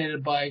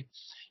fascinated by,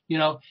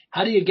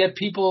 how do you get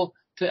people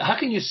how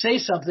can you say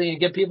something and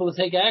get people to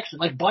take action?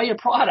 Like buy your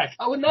product.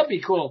 How wouldn't that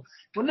be cool?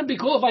 Wouldn't it be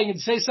cool if I could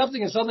say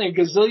something and suddenly a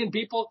gazillion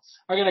people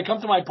are going to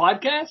come to my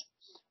podcast?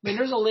 I mean,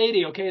 there's a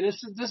lady, okay,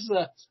 this is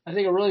I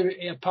think a really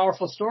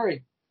powerful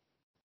story.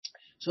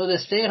 So the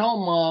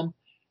stay-at-home mom,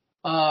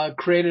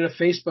 created a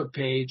Facebook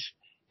page,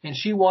 and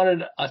she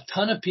wanted a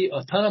ton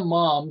of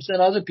moms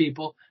and other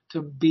people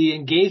to be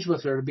engaged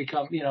with her, to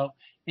become,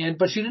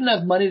 but she didn't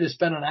have money to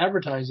spend on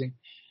advertising.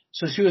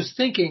 So she was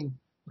thinking,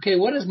 okay,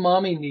 what does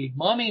mommy need?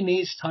 Mommy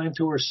needs time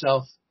to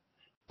herself.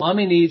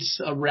 Mommy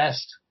needs a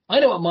rest. I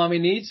know what mommy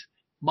needs.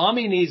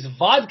 Mommy needs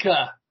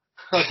vodka.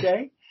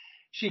 Okay.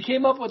 She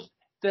came up with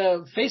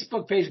the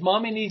Facebook page,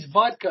 Mommy Needs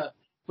Vodka,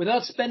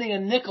 without spending a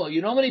nickel.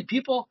 You know how many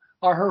people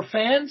are her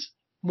fans?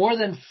 More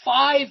than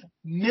 5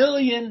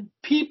 million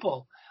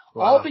people.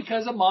 Wow. All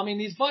because of Mommy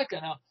Needs Vodka.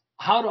 Now,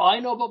 how do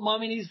I know about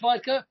Mommy Needs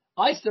Vodka?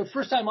 The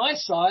first time I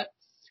saw it,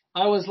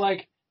 I was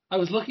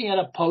looking at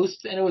a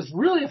post, and it was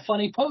really a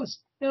funny post.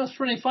 It was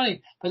pretty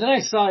funny. But then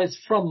I saw it's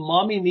from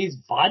Mommy Needs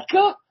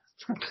Vodka.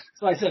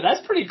 So I said,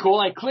 that's pretty cool.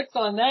 I clicked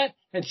on that,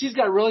 and she's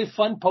got really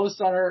fun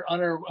posts on her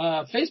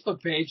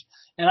Facebook page.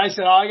 And I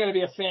said, I got to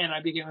be a fan.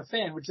 I became a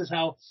fan, which is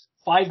how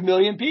 5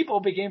 million people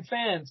became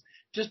fans,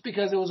 just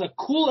because it was a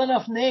cool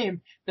enough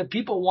name that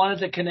people wanted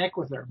to connect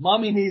with her.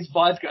 Mommy Needs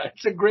Vodka.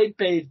 It's a great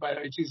page, by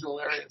the way. She's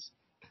hilarious.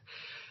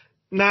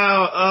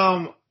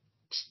 Now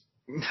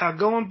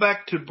going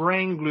back to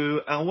Brain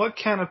Glue, what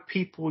kind of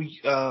people,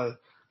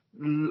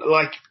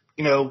 what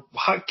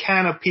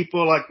kind of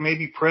people, like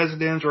maybe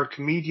presidents or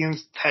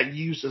comedians, had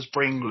used as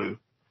Brain Glue?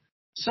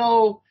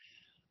 So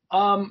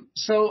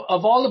So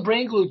of all the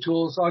brain glue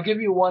tools, I'll give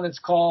you one. It's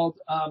called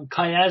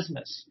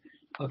chiasmus.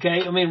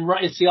 Okay, I mean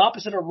it's the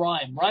opposite of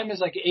rhyme. Rhyme is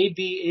like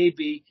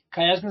A-B-A-B.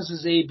 Chiasmus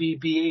is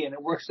A-B-B-A, and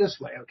it works this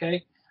way.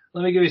 Okay,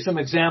 let me give you some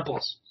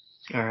examples.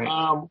 All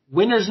right.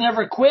 Winners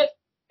never quit,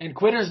 and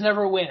quitters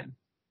never win.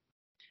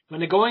 When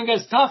the going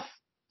gets tough,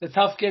 the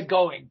tough get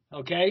going.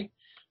 Okay,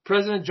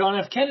 President John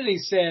F. Kennedy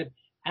said,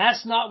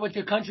 "Ask not what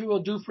your country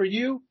will do for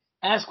you.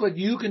 Ask what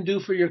you can do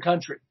for your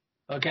country."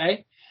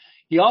 Okay.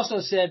 He also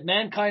said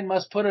mankind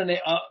must put an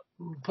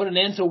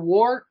end to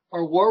war,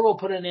 or war will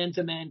put an end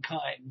to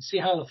mankind. See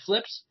how it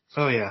flips?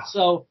 Oh, yeah.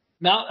 So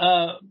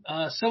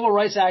civil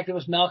rights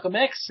activist Malcolm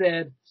X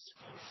said,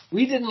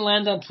 "We didn't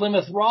land on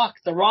Plymouth Rock.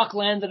 The rock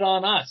landed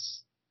on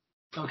us."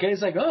 Okay.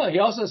 It's like, oh, he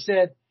also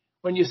said,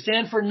 when you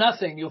stand for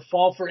nothing, you'll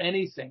fall for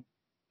anything.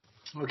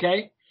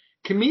 Okay.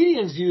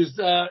 Comedians use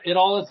it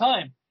all the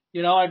time.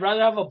 You know, I'd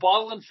rather have a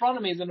bottle in front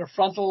of me than a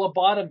frontal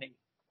lobotomy.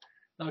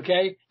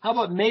 Okay. How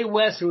about Mae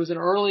West, who was in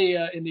the early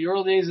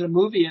days of the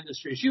movie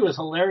industry? She was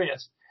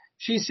hilarious.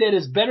 She said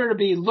it's better to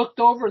be looked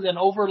over than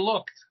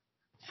overlooked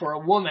for a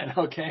woman.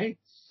 Okay.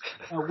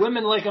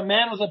 Women like a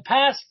man with a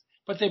past,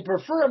 but they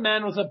prefer a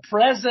man with a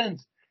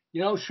present.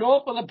 You know, show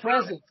up with a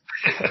present.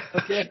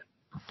 Okay.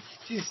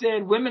 She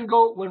said when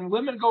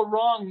women go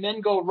wrong,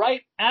 men go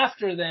right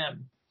after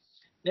them.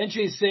 Then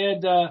she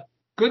said,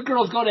 good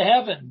girls go to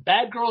heaven.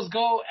 Bad girls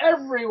go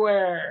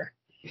everywhere.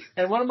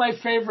 And one of my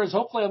favorites,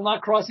 hopefully I'm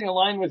not crossing a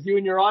line with you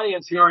and your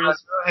audience here,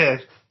 is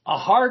a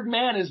hard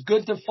man is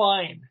good to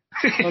find.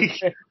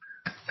 Okay.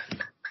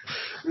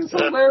 It's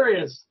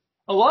hilarious.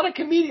 A lot of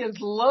comedians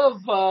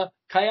love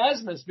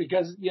chiasmus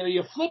because, you know,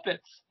 you flip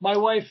it. My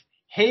wife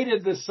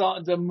hated the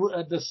song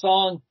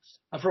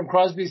from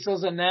Crosby,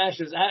 Stills and Nash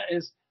is,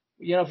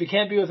 you know, if you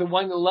can't be with the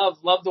one you love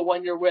the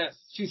one you're with.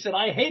 She said,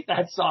 I hate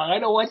that song. I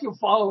don't want you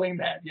following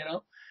that, you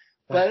know.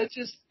 But it's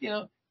just, you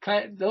know,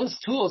 those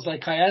tools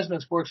like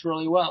chiasmus works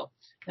really well.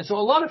 And so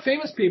a lot of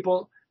famous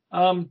people,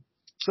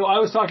 so I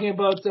was talking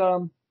about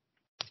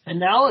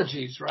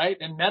analogies, right,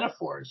 and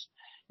metaphors.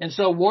 And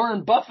so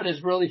Warren Buffett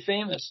is really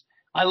famous.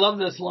 I love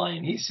this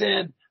line. He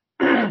said,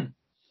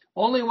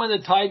 only when the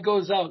tide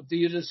goes out do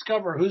you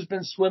discover who's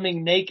been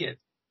swimming naked.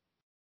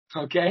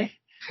 Okay?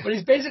 What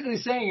he's basically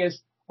saying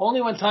is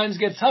only when times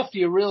get tough do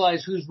you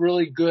realize who's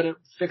really good at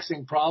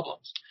fixing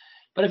problems.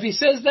 But if he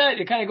says that,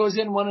 it kind of goes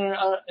in one and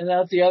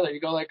out the other. You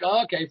go like,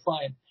 oh, okay,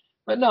 fine.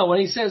 But no, when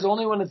he says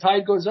only when the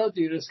tide goes out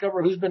do you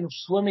discover who's been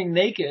swimming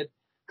naked,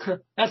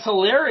 that's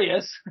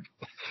hilarious,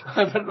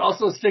 but it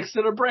also sticks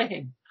to the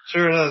brain.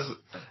 Sure does.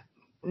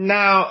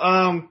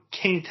 Now,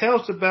 can you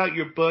tell us about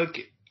your book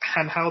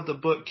and how the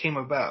book came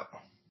about?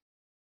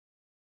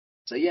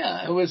 So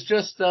yeah, it was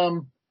just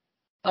when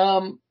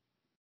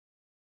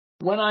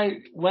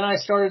I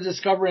started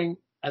discovering,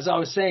 as I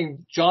was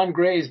saying, John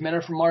Gray's Men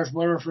Are From Mars,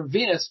 Women Are From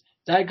Venus,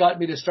 that got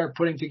me to start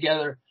putting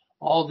together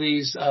all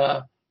these,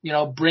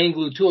 brain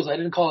glue tools. I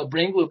didn't call it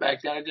brain glue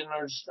back then. I didn't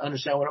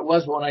understand what it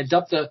was. But when I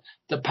dumped the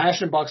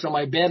passion box on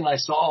my bed and I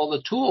saw all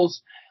the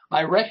tools,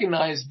 I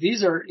recognized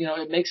these are,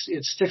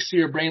 it sticks to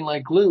your brain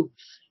like glue.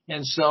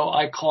 And so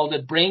I called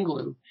it brain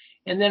glue.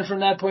 And then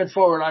from that point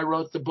forward, I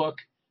wrote the book.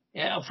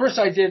 And first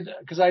I did,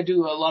 because I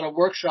do a lot of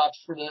workshops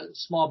for the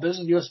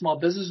U.S. Small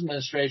Business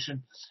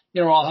Administration.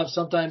 I'll have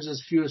sometimes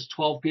as few as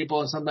 12 people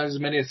and sometimes as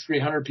many as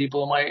 300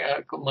 people in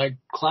my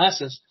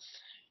classes.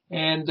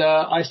 And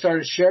I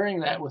started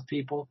sharing that with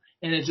people,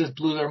 and it just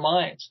blew their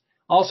minds.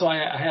 Also,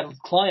 I had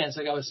clients,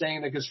 like I was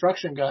saying, the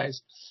construction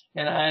guys,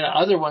 and I had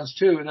other ones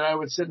too, that I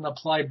would sit and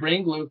apply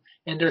brain glue,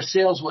 and their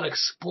sales would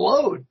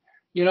explode.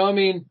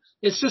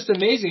 It's just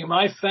amazing.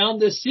 I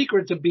found this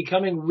secret to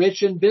becoming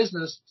rich in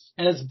business,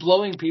 and it's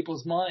blowing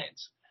people's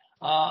minds.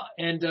 My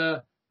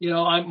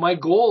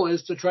goal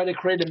is to try to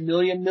create 1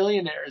 million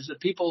millionaires, that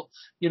people,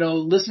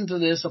 listen to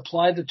this,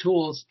 apply the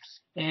tools,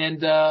 and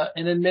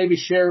then maybe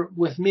share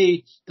with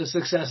me the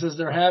successes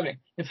they're having.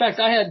 In fact,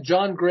 I had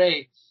John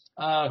Gray,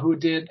 Jack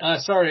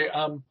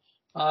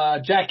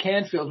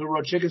Canfield, who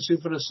wrote Chicken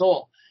Soup for the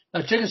Soul.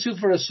 Now, Chicken Soup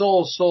for the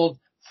Soul sold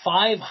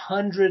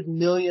 500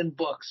 million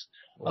books.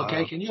 Wow.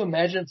 Okay, can you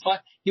imagine?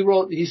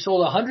 He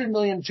sold 100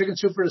 million Chicken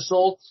Soup for the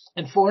Soul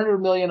and 400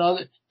 million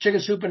other Chicken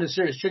Soup in a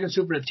series. Chicken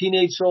Soup for a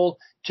Teenage Soul,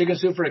 Chicken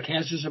Soup for a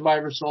Cancer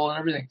Survivor Soul, and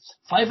everything.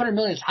 500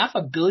 million is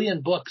 500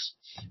 million books.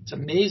 It's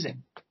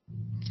amazing.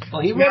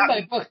 Well, he read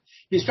my book.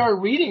 He started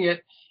reading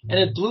it, and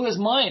it blew his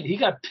mind. He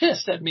got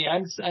pissed at me.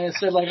 I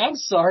said, I'm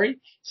sorry. He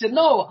said,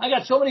 no, I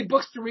got so many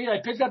books to read.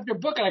 I picked up your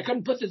book, and I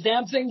couldn't put the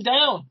damn thing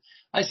down.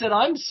 I said,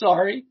 I'm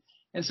sorry.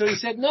 And so he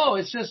said, no,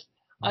 it's just,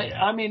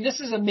 this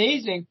is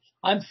amazing.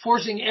 I'm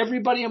forcing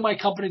everybody in my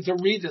company to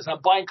read this. I'm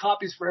buying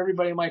copies for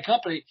everybody in my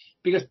company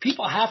because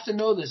people have to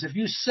know this. If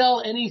you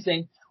sell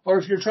anything or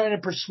if you're trying to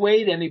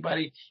persuade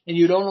anybody and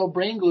you don't know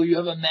brain glue, you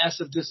have a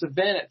massive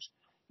disadvantage.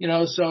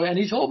 And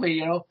he told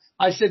me,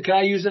 I said, can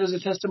I use it as a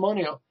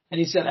testimonial? And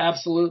he said,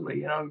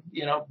 absolutely.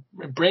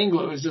 Brain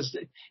glue is just,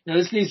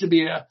 this needs to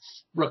be a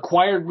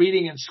required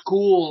reading in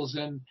schools,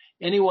 and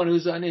anyone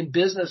who's in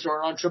business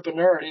or an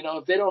entrepreneur,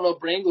 if they don't know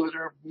brain glue,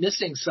 they're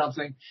missing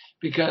something,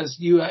 because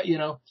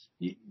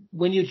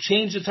when you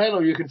change the title,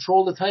 or you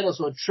control the title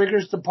so it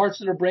triggers the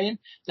parts of the brain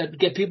that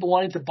get people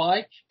wanting to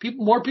buy,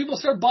 more people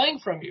start buying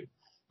from you.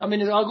 I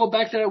mean, I'll go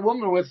back to that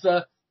woman with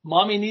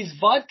mommy needs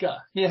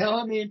vodka. She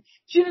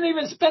didn't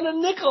even spend a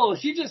nickel.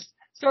 She just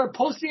started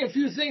posting a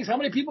few things. How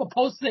many people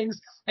post things?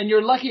 And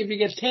you're lucky if you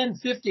get 10,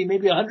 50,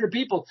 maybe 100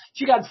 people.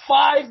 She got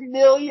 5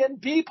 million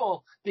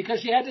people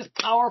because she had this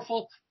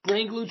powerful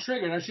brain glue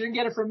trigger. Now, she didn't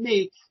get it from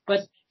me,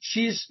 but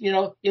she's,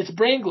 it's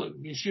brain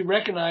glue. She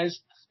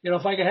recognized,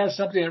 if I could have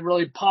something that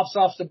really pops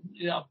off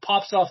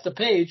the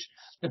page,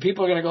 then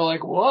people are going to go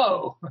like,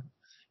 whoa.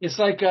 It's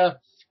like,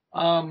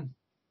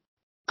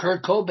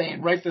 Kurt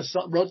Cobain wrote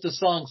the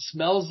song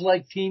 "Smells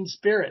Like Teen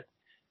Spirit."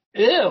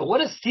 Ew, what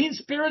does Teen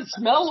Spirit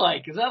smell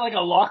like? Is that like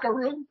a locker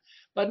room?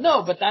 But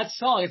that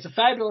song, it's a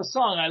fabulous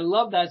song. I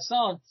love that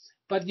song.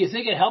 But do you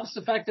think it helps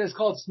the fact that it's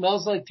called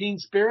 "Smells Like Teen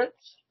Spirit"?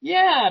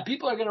 Yeah,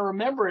 people are going to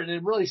remember it, and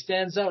it really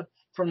stands out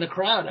from the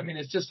crowd. I mean,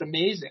 it's just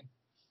amazing.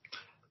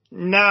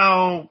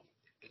 Now,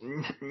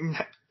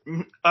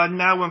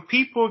 when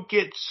people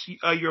get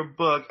your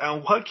book,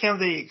 what can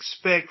they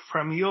expect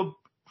from your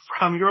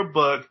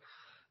book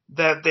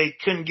that they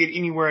couldn't get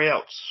anywhere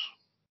else?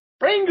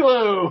 Brain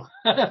glue.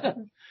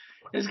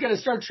 It's going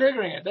to start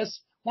triggering it.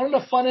 That's one of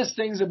the funnest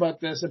things about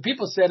this. And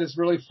people said it's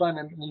really fun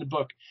in the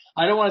book.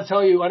 I don't want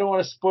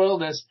to spoil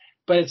this,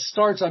 but it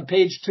starts on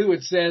page 2.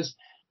 It says,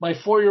 my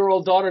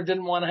 4-year-old daughter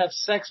didn't want to have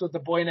sex with the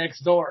boy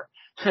next door.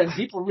 And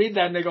people read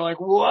that and they go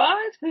like,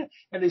 what?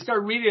 And they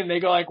start reading and they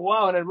go like,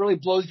 wow. And it really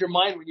blows your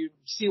mind when you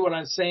see what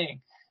I'm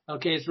saying.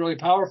 Okay. It's really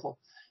powerful,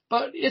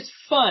 but it's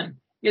fun.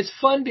 It's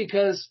fun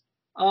because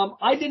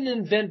I didn't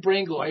invent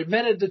brain glue. I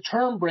invented the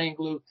term brain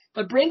glue,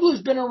 but brain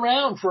glue's been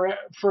around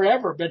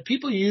forever. But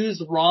people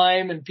use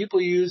rhyme, and people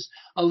use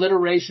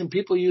alliteration,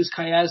 people use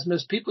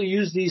chiasmus, people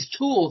use these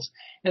tools.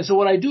 And so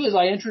what I do is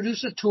I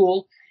introduce a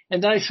tool,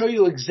 and then I show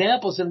you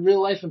examples in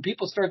real life, and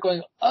people start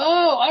going,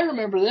 oh, I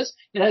remember this.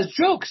 It has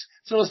jokes.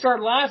 So they'll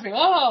start laughing.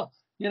 Oh,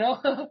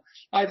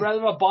 I'd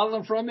rather have a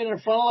botulinum than a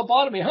frontal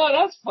lobotomy. Oh,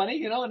 that's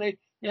funny, and they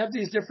have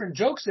these different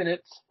jokes in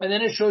it. And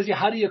then it shows you,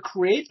 how do you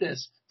create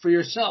this for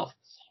yourself?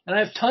 And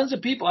I have tons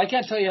of people. I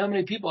can't tell you how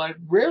many people.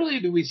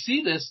 Rarely do we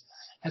see this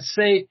and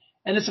say,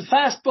 and it's a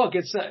fast book.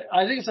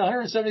 I think it's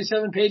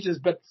 177 pages,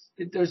 but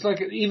there's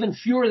like even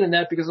fewer than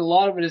that, because a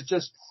lot of it is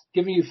just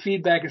giving you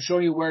feedback and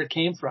showing you where it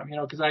came from,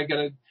 because I got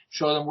to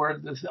show them where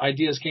the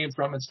ideas came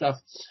from and stuff.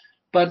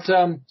 But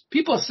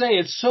people say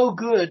it's so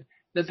good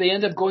that they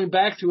end up going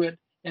back to it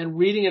and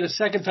reading it a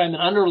second time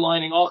and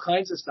underlining all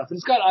kinds of stuff.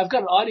 And I've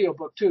got an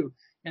audiobook too.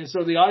 And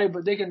so the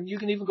audiobook, you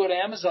can even go to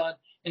Amazon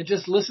and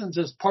just listen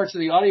to parts of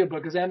the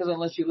audiobook, because Amazon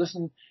lets you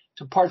listen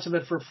to parts of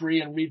it for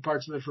free and read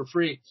parts of it for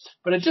free.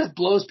 But it just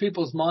blows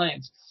people's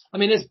minds. I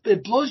mean,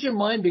 it blows your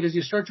mind, because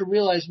you start to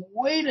realize,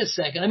 wait a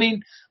second. I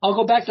mean, I'll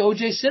go back to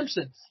O.J.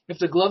 Simpson. If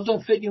the glove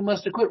don't fit, you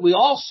must acquit. We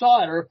all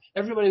saw it, or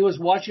everybody who was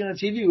watching on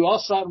TV, we all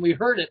saw it and we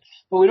heard it.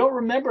 But we don't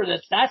remember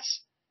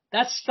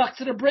that's stuck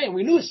to the brain.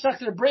 We knew it stuck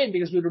to the brain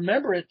because we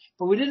remember it,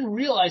 but we didn't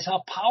realize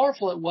how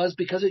powerful it was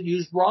because it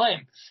used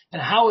rhyme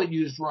and how it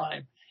used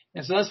rhyme.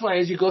 And so that's why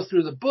as you go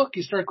through the book,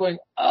 you start going,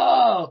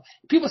 oh,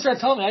 people start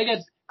telling me, I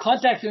get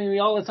contacting me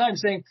all the time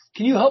saying,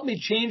 can you help me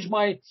change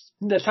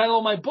the title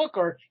of my book,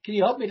 or can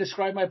you help me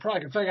describe my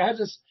product? In fact, I have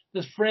this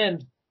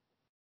friend,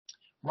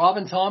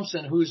 Robin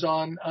Thompson, who's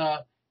on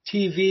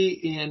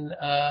TV in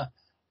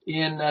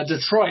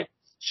Detroit.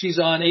 She's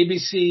on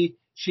ABC.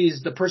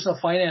 She's the personal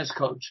finance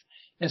coach.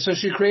 And so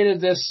she created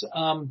this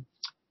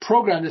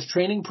program, this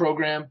training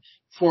program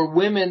for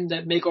women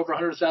that make over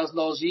 $100,000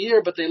 a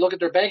year, but they look at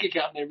their bank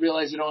account and they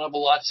realize they don't have a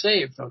lot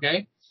saved,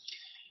 okay?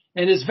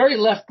 And it's very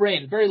left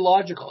brain, very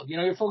logical.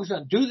 You're focused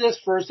on do this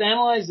first,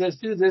 analyze this,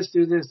 do this,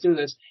 do this, do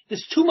this.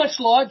 It's too much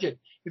logic.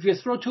 If you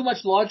throw too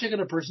much logic at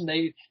a person,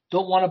 they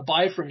don't want to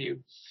buy from you.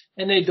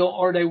 And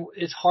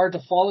it's hard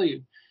to follow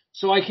you.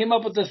 So I came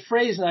up with this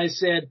phrase and I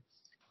said,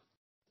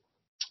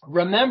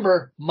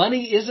 remember,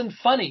 money isn't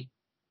funny.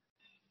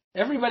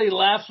 Everybody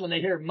laughs when they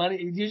hear money.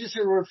 You just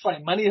hear the word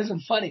funny. Money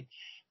isn't funny.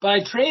 But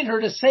I trained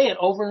her to say it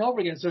over and over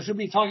again. So she'll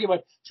be talking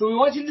about, so we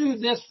want you to do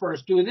this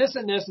first, do this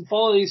and this, and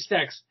follow these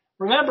steps.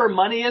 Remember,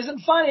 money isn't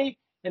funny.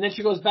 And then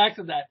she goes back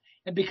to that.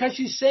 And because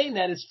she's saying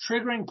that, it's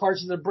triggering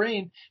parts of the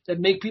brain that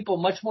make people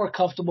much more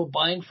comfortable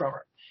buying from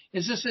her.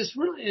 It's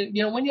really,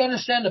 when you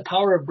understand the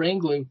power of brain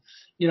glue,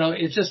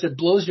 it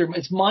blows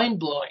it's mind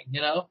blowing,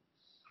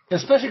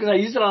 especially because I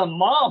use it on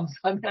moms.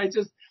 I mean,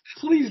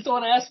 please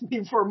don't ask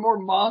me for more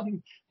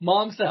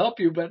moms to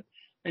help you. But,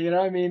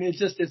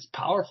 it's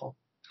powerful.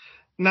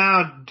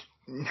 Now,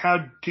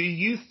 how do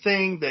you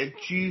think that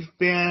you've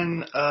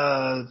been,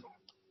 I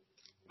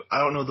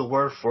don't know the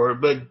word for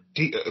it, but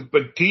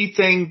do you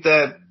think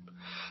that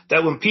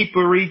when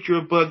people read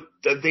your book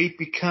that they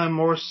become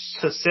more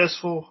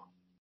successful?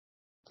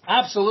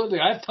 Absolutely.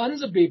 I have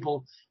tons of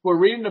people who are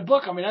reading the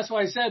book. I mean, that's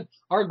why I said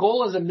our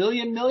goal is 1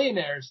 million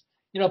millionaires.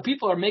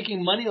 People are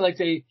making money like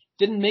they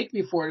didn't make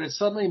before. And it's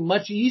suddenly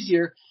much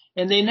easier,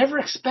 and they never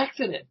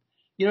expected it.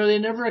 They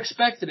never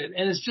expected it.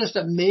 And it's just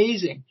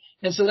amazing.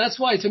 And so that's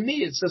why, to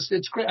me,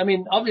 it's great. I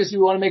mean, obviously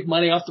we want to make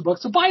money off the book.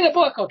 So buy the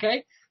book,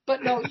 okay?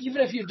 But no,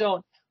 even if you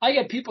don't, I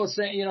get people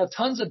saying,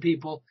 tons of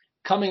people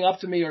coming up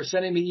to me or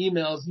sending me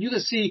emails. You can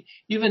see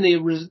even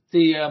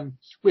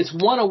it's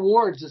won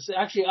awards. It's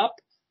actually up.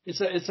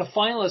 It's a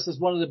finalist as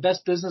one of the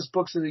best business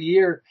books of the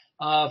year,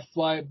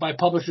 by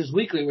Publishers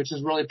Weekly, which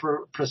is really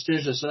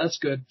prestigious. So that's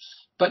good.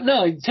 But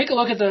no, take a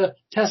look at the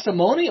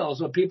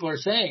testimonials, what people are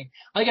saying.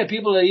 I get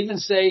people that even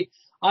say,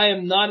 I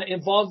am not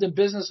involved in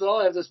business at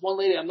all. I have this one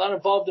lady, I'm not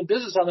involved in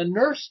business. I'm a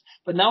nurse.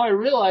 But now I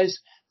realize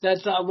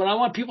that when I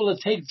want people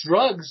to take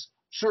drugs,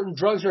 certain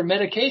drugs or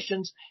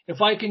medications,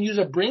 if I can use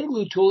a brain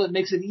glue tool, it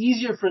makes it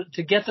easier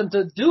to get them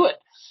to do it.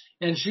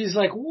 And she's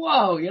like,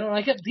 whoa,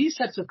 I get these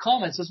types of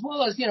comments, as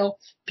well as,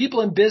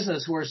 people in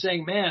business who are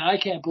saying, man, I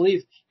can't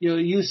believe,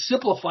 you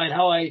simplified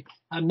how I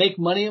make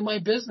money in my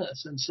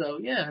business. And so,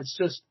 yeah, it's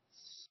just,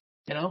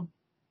 in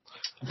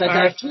fact,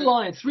 I have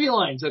 3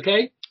 lines,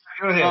 okay?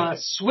 Go ahead.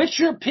 Switch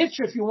your pitch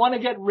if you want to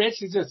get rich.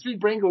 These are 3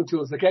 brain glue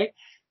tools, okay?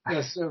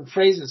 Yes,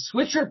 phrases.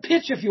 Switch your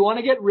pitch if you want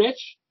to get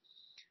rich.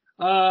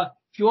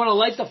 If you want to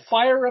light the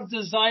fire of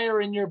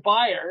desire in your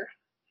buyer,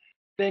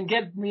 then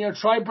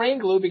try brain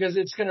glue, because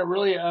it's going to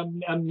really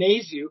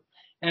amaze you.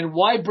 And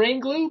why brain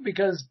glue?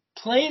 Because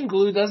plain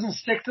glue doesn't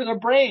stick to the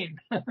brain.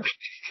 All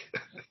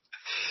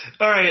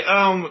right.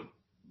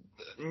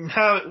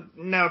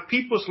 Now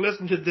people's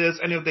listening to this,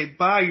 and if they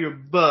buy your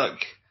book,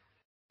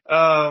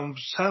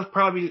 sounds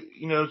probably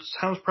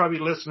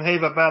listening, hey,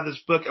 if I buy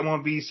this book, I'm going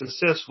to be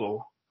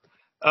successful.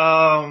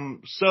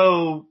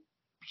 So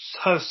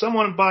if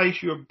someone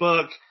buys your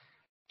book,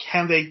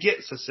 can they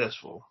get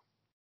successful?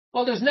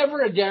 Well, there's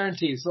never a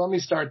guarantee. So let me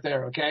start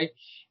there. Okay.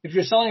 If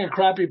you're selling a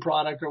crappy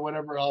product or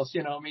whatever else,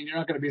 you're not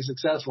going to be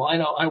successful. I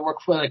know I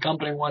worked for a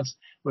company once,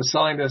 was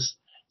selling this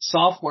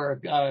software,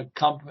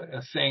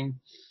 thing,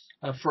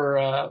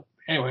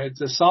 anyway,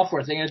 it's a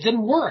software thing. It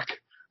didn't work.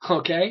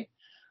 Okay.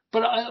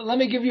 But let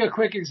me give you a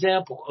quick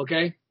example.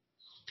 Okay.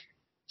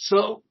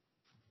 So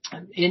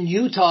in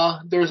Utah,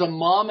 there's a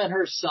mom and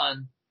her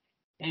son,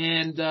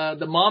 and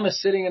the mom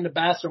is sitting in the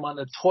bathroom on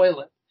the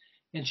toilet.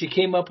 And she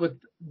came up with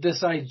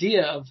this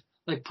idea of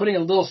like putting a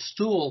little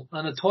stool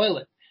on the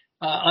toilet,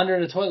 under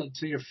the toilet.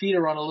 So your feet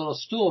are on a little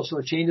stool, so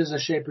it changes the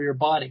shape of your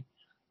body.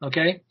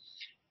 Okay.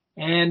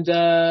 And,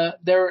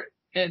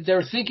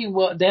 they're thinking,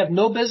 well, they have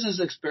no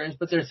business experience,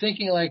 but they're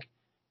thinking like,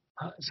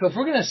 so if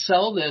we're going to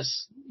sell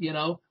this,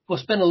 we'll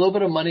spend a little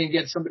bit of money and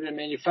get somebody to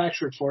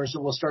manufacture it for us,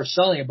 and we'll start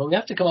selling it, but we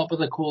have to come up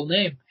with a cool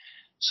name.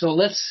 So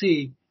let's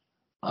see.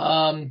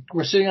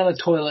 We're sitting on a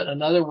toilet.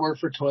 Another word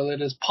for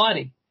toilet is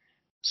potty.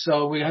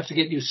 So we have to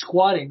get you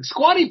squatting.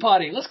 Squatty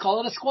potty. Let's call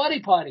it a squatty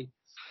potty.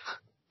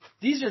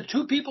 These are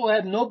 2 people who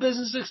had no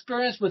business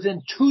experience.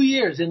 Within 2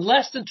 years, in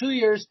less than 2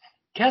 years,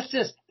 guess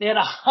this, they had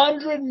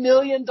 $100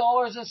 million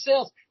in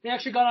sales. They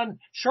actually got on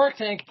Shark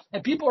Tank,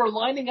 and people are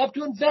lining up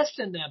to invest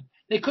in them.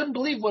 They couldn't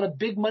believe what a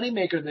big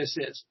moneymaker this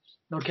is.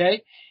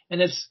 Okay. And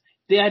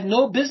they had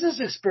no business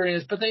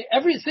experience, but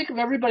think of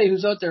everybody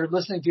who's out there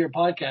listening to your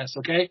podcast.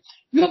 Okay.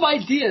 You have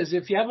ideas.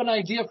 If you have an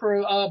idea for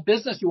a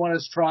business you want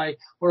to try,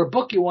 or a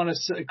book you want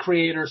to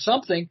create or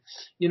something,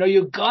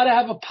 you've got to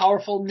have a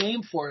powerful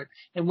name for it.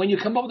 And when you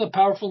come up with a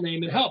powerful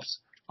name, it helps.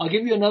 I'll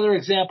give you another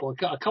example,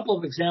 a couple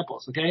of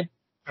examples. Okay.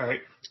 All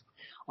right.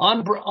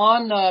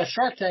 On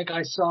Shark Tank,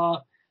 I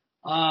saw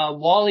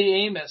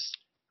Wally Amos,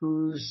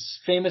 who's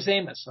Famous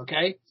Amos,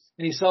 okay?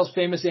 And he sells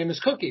Famous Amos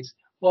cookies.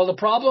 Well, the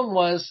problem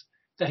was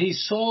that he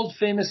sold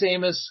Famous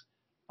Amos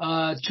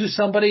to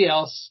somebody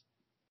else,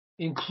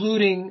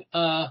 including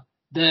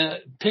the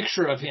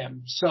picture of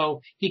him.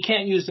 So he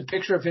can't use the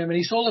picture of him, and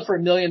he sold it for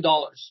 $1 million.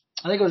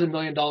 I think it was $1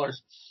 million.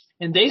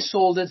 And they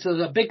sold it to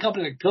a big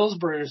company like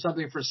Pillsbury or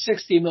something for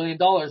 $60 million.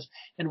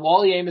 And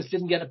Wally Amos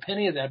didn't get a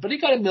penny of that, but he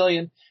got $1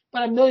 million.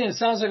 But $1 million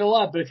sounds like a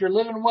lot, but if you're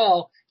living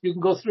well, you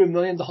can go through $1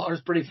 million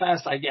pretty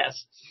fast, I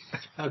guess.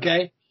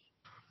 Okay.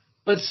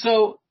 But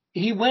so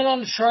he went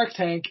on Shark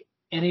Tank,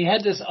 and he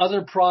had this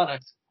other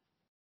product,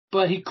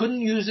 but he couldn't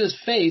use his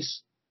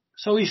face.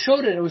 So he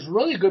showed it. It was a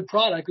really good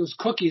product. It was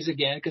cookies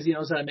again, because he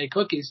knows how to make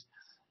cookies,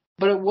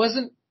 but it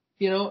wasn't,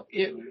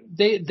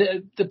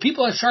 the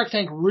people on Shark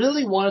Tank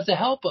really wanted to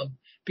help him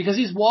because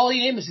he's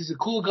Wally Amos. He's a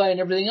cool guy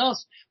and everything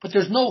else, but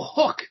there's no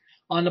hook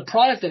on the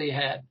product that he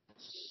had.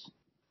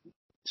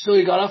 So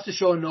he got off the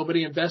show and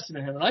nobody invested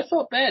in him. And I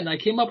felt bad. And I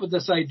came up with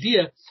this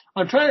idea.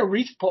 I'm trying to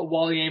reach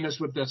Wally Amos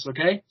with this,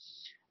 okay?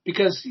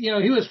 Because, he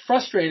was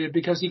frustrated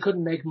because he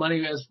couldn't make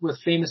money with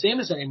Famous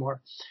Amos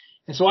anymore.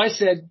 And so I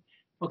said,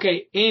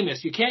 okay,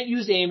 Amos, you can't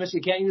use Amos,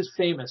 you can't use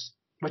Famous,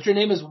 but your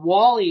name is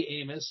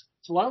Wally Amos.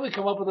 So why don't we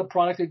come up with a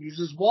product that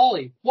uses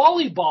Wally?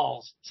 Wally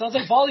balls. Sounds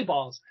like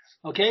volleyballs.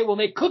 Okay, we'll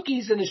make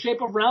cookies in the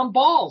shape of round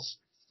balls.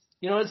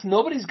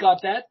 Nobody's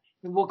got that.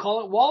 And we'll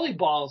call it Wally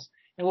balls.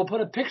 And we'll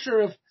put a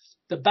picture of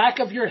the back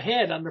of your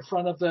head on the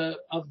front of the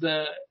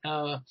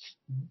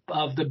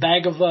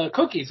bag of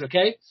cookies,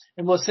 okay?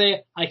 And we'll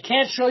say, I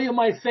can't show you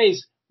my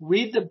face.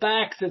 Read the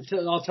back.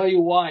 I'll tell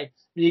you why.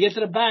 When you get to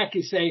the back,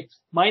 you say,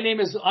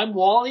 I'm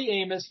Wally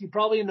Amos. You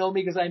probably know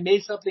me because I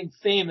made something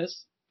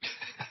famous,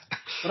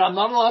 but I'm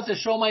not allowed to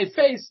show my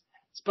face.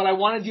 But I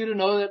wanted you to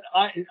know that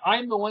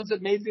I'm the ones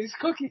that made these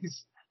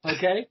cookies,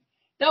 okay?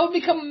 That would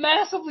become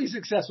massively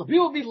successful.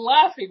 People would be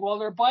laughing while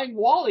they're buying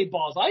Wally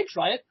balls. I'd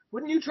try it.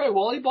 Wouldn't you try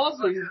Wally balls?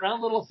 These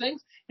round little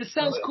things. It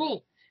sounds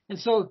cool. And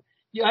so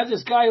you have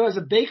this guy who has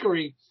a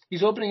bakery.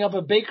 He's opening up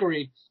a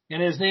bakery,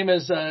 and his name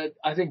is, I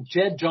think,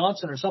 Jed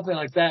Johnson or something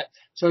like that.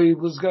 So he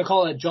was going to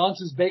call it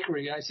Johnson's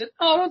Bakery. And I said,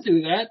 oh, don't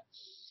do that.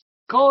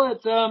 Call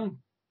it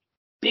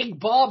Big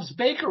Bob's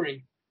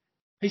Bakery.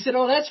 He said,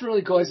 oh, that's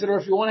really cool. I said, or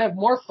if you want to have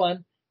more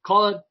fun,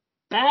 call it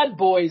Bad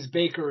Boys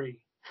Bakery.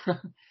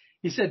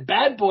 He said,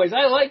 Bad Boys.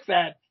 I like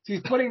that. So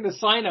he's putting the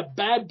sign of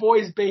Bad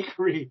Boys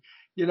Bakery.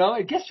 You know,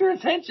 it gets your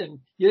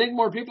attention. You think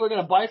more people are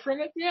going to buy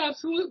from it? Yeah,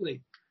 absolutely.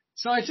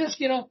 So I just,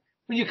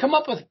 when you come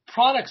up with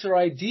products or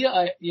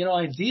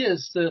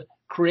ideas to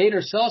create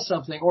or sell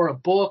something or a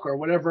book or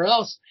whatever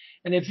else,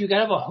 and if you can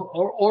have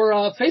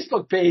a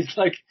Facebook page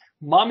like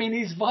Mommy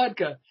Needs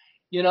Vodka,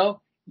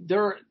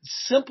 there are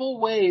simple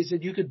ways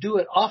that you could do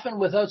it, often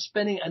without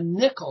spending a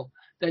nickel,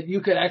 that you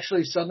could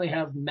actually suddenly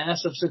have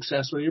massive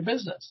success with your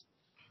business.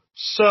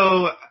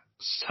 So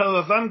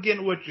if I'm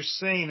getting what you're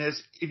saying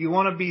is, if you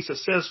want to be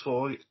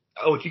successful,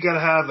 you got to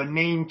have a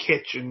name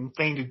catching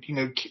thing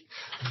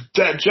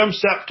that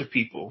jumps out to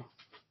people.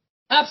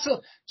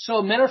 Absolutely.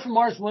 So Men Are From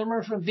Mars, Women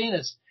Are From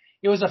Venus.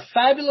 It was a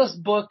fabulous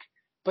book,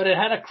 but it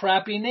had a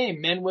crappy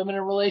name, Men, Women,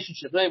 and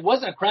Relationships. It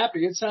wasn't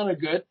crappy. It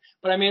sounded good,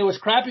 but it was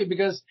crappy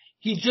because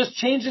he just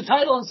changed the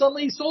title and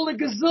suddenly he sold a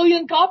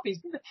gazillion copies.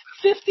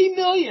 50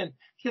 million.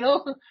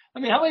 How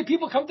many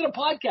people come to the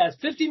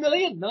podcast? 50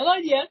 million? No,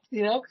 not yet.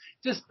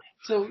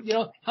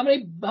 How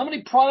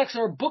many products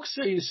or books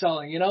are you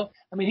selling?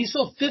 He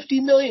sold 50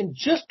 million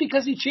just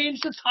because he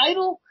changed the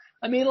title.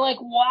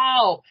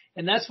 Wow.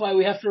 And that's why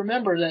we have to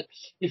remember that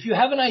if you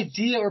have an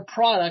idea or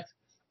product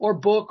or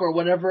book or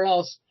whatever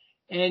else,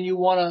 and you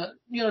want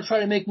to,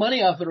 try to make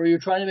money off it, or you're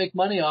trying to make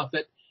money off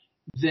it,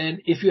 then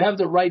if you have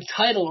the right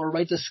title or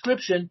right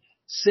description,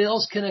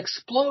 sales can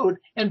explode,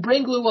 and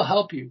Brain Glue will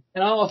help you.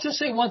 And I'll just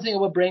say one thing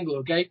about Brain Glue,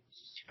 okay?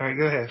 All right,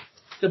 go ahead.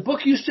 The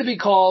book used to be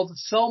called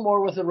Sell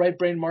More with the Right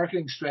Brain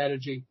Marketing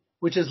Strategy,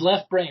 which is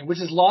left brain, which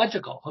is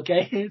logical,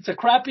 okay? It's a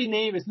crappy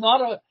name. It's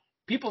not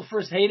people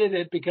first hated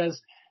it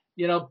because,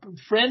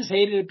 friends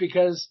hated it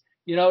because,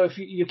 if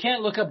you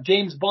can't look up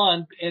James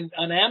Bond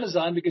on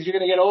Amazon because you're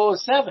going to get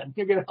 007.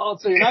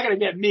 So you're not going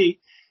to get me.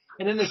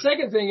 And then the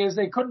second thing is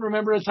they couldn't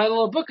remember the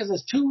title of the book because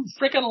it's too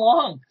freaking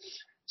long.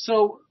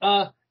 So,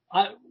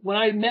 when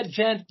I met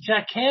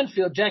Jack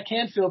Canfield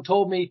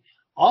told me,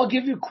 I'll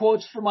give you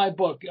quotes for my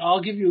book.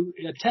 I'll give you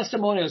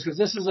testimonials because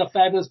this is a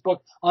fabulous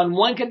book on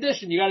one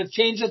condition. You got to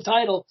change the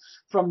title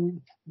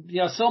from,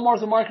 Sell More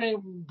with the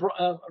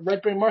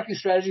Right Brain Marketing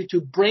Strategy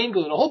to Brain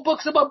Glue. The whole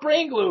book's about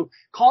Brain Glue.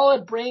 Call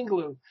it Brain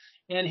Glue.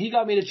 And he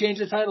got me to change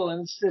the title,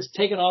 and it's just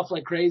taken off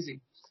like crazy.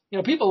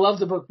 People loved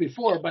the book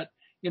before, but,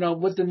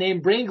 with the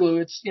name Brain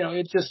Glue,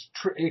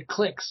 it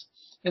clicks.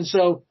 And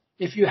so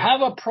if you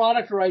have a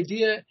product or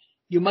idea,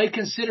 you might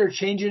consider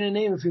changing the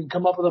name if you can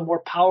come up with a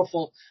more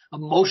powerful,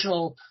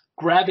 emotional,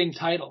 grabbing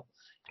title.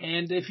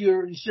 And if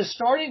you're just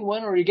starting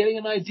one or you're getting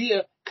an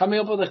idea, coming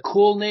up with a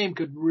cool name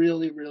could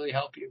really, really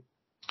help you.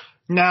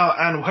 Now,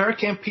 and where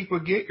can people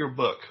get your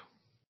book?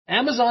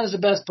 Amazon is the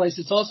best place.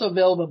 It's also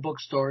available in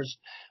bookstores.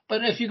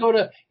 But if you go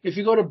to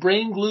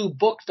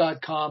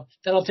braingluebook.com,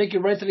 that'll take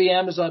you right to the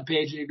Amazon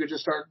page, and you could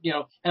just start,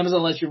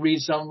 Amazon lets you read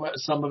some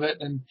of it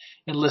and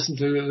listen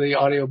to the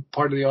audio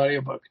part of the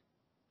audiobook.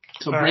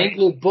 So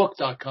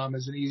braingluebook.com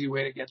is an easy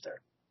way to get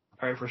there.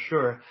 All right, for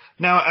sure.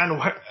 Now,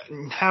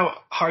 and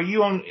how are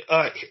you on?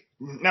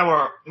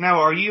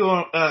 Are you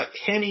on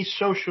any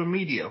social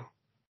media?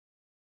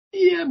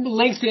 Yeah,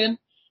 LinkedIn,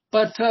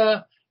 but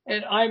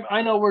and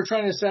I know we're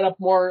trying to set up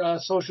more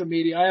social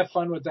media. I have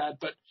fun with that,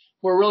 but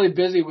we're really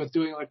busy with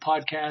doing like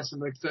podcasts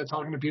and like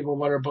talking to people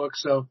about our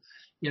books. So,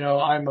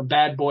 I'm a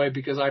bad boy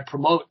because I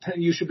promote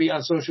you should be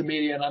on social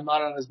media, and I'm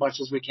not on as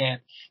much as we can.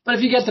 But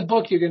if you get the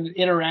book, you can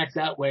interact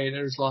that way.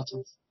 There's lots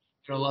of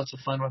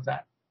fun with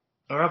that.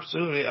 Oh,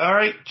 absolutely. All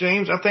right,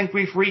 James, I think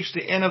we've reached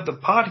the end of the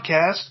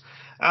podcast.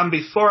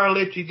 Before I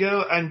let you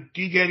go,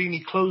 do you get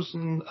any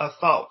closing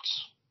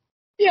thoughts?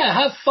 Yeah,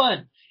 have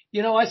fun.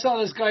 I saw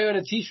this guy who had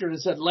a T-shirt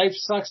that said "Life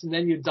sucks and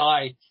then you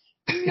die."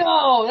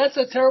 No, that's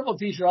a terrible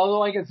T-shirt.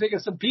 Although I can think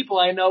of some people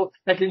I know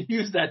that can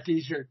use that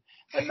T-shirt.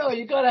 But no,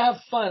 you got to have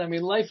fun.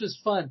 Life is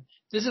fun.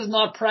 This is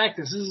not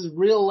practice. This is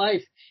real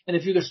life. And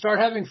if you can start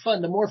having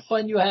fun, the more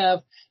fun you have,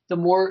 the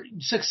more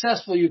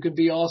successful you can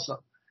be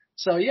also.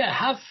 So yeah,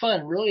 have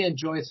fun. Really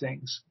enjoy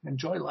things.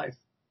 Enjoy life.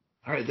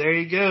 All right, there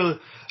you go.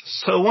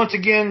 So once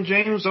again,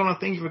 James, I want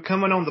to thank you for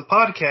coming on the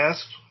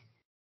podcast.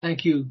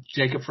 Thank you,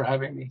 Jacob, for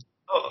having me.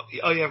 Oh,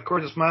 Oh, yeah, of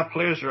course, it's my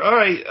pleasure. All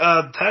right,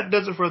 that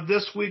does it for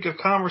this week of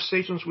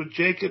Conversations with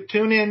Jacob.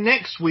 Tune in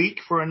next week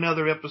for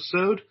another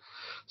episode.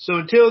 So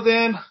until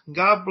then,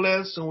 God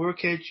bless, and we'll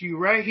catch you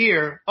right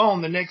here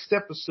on the next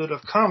episode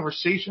of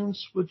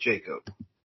Conversations with Jacob.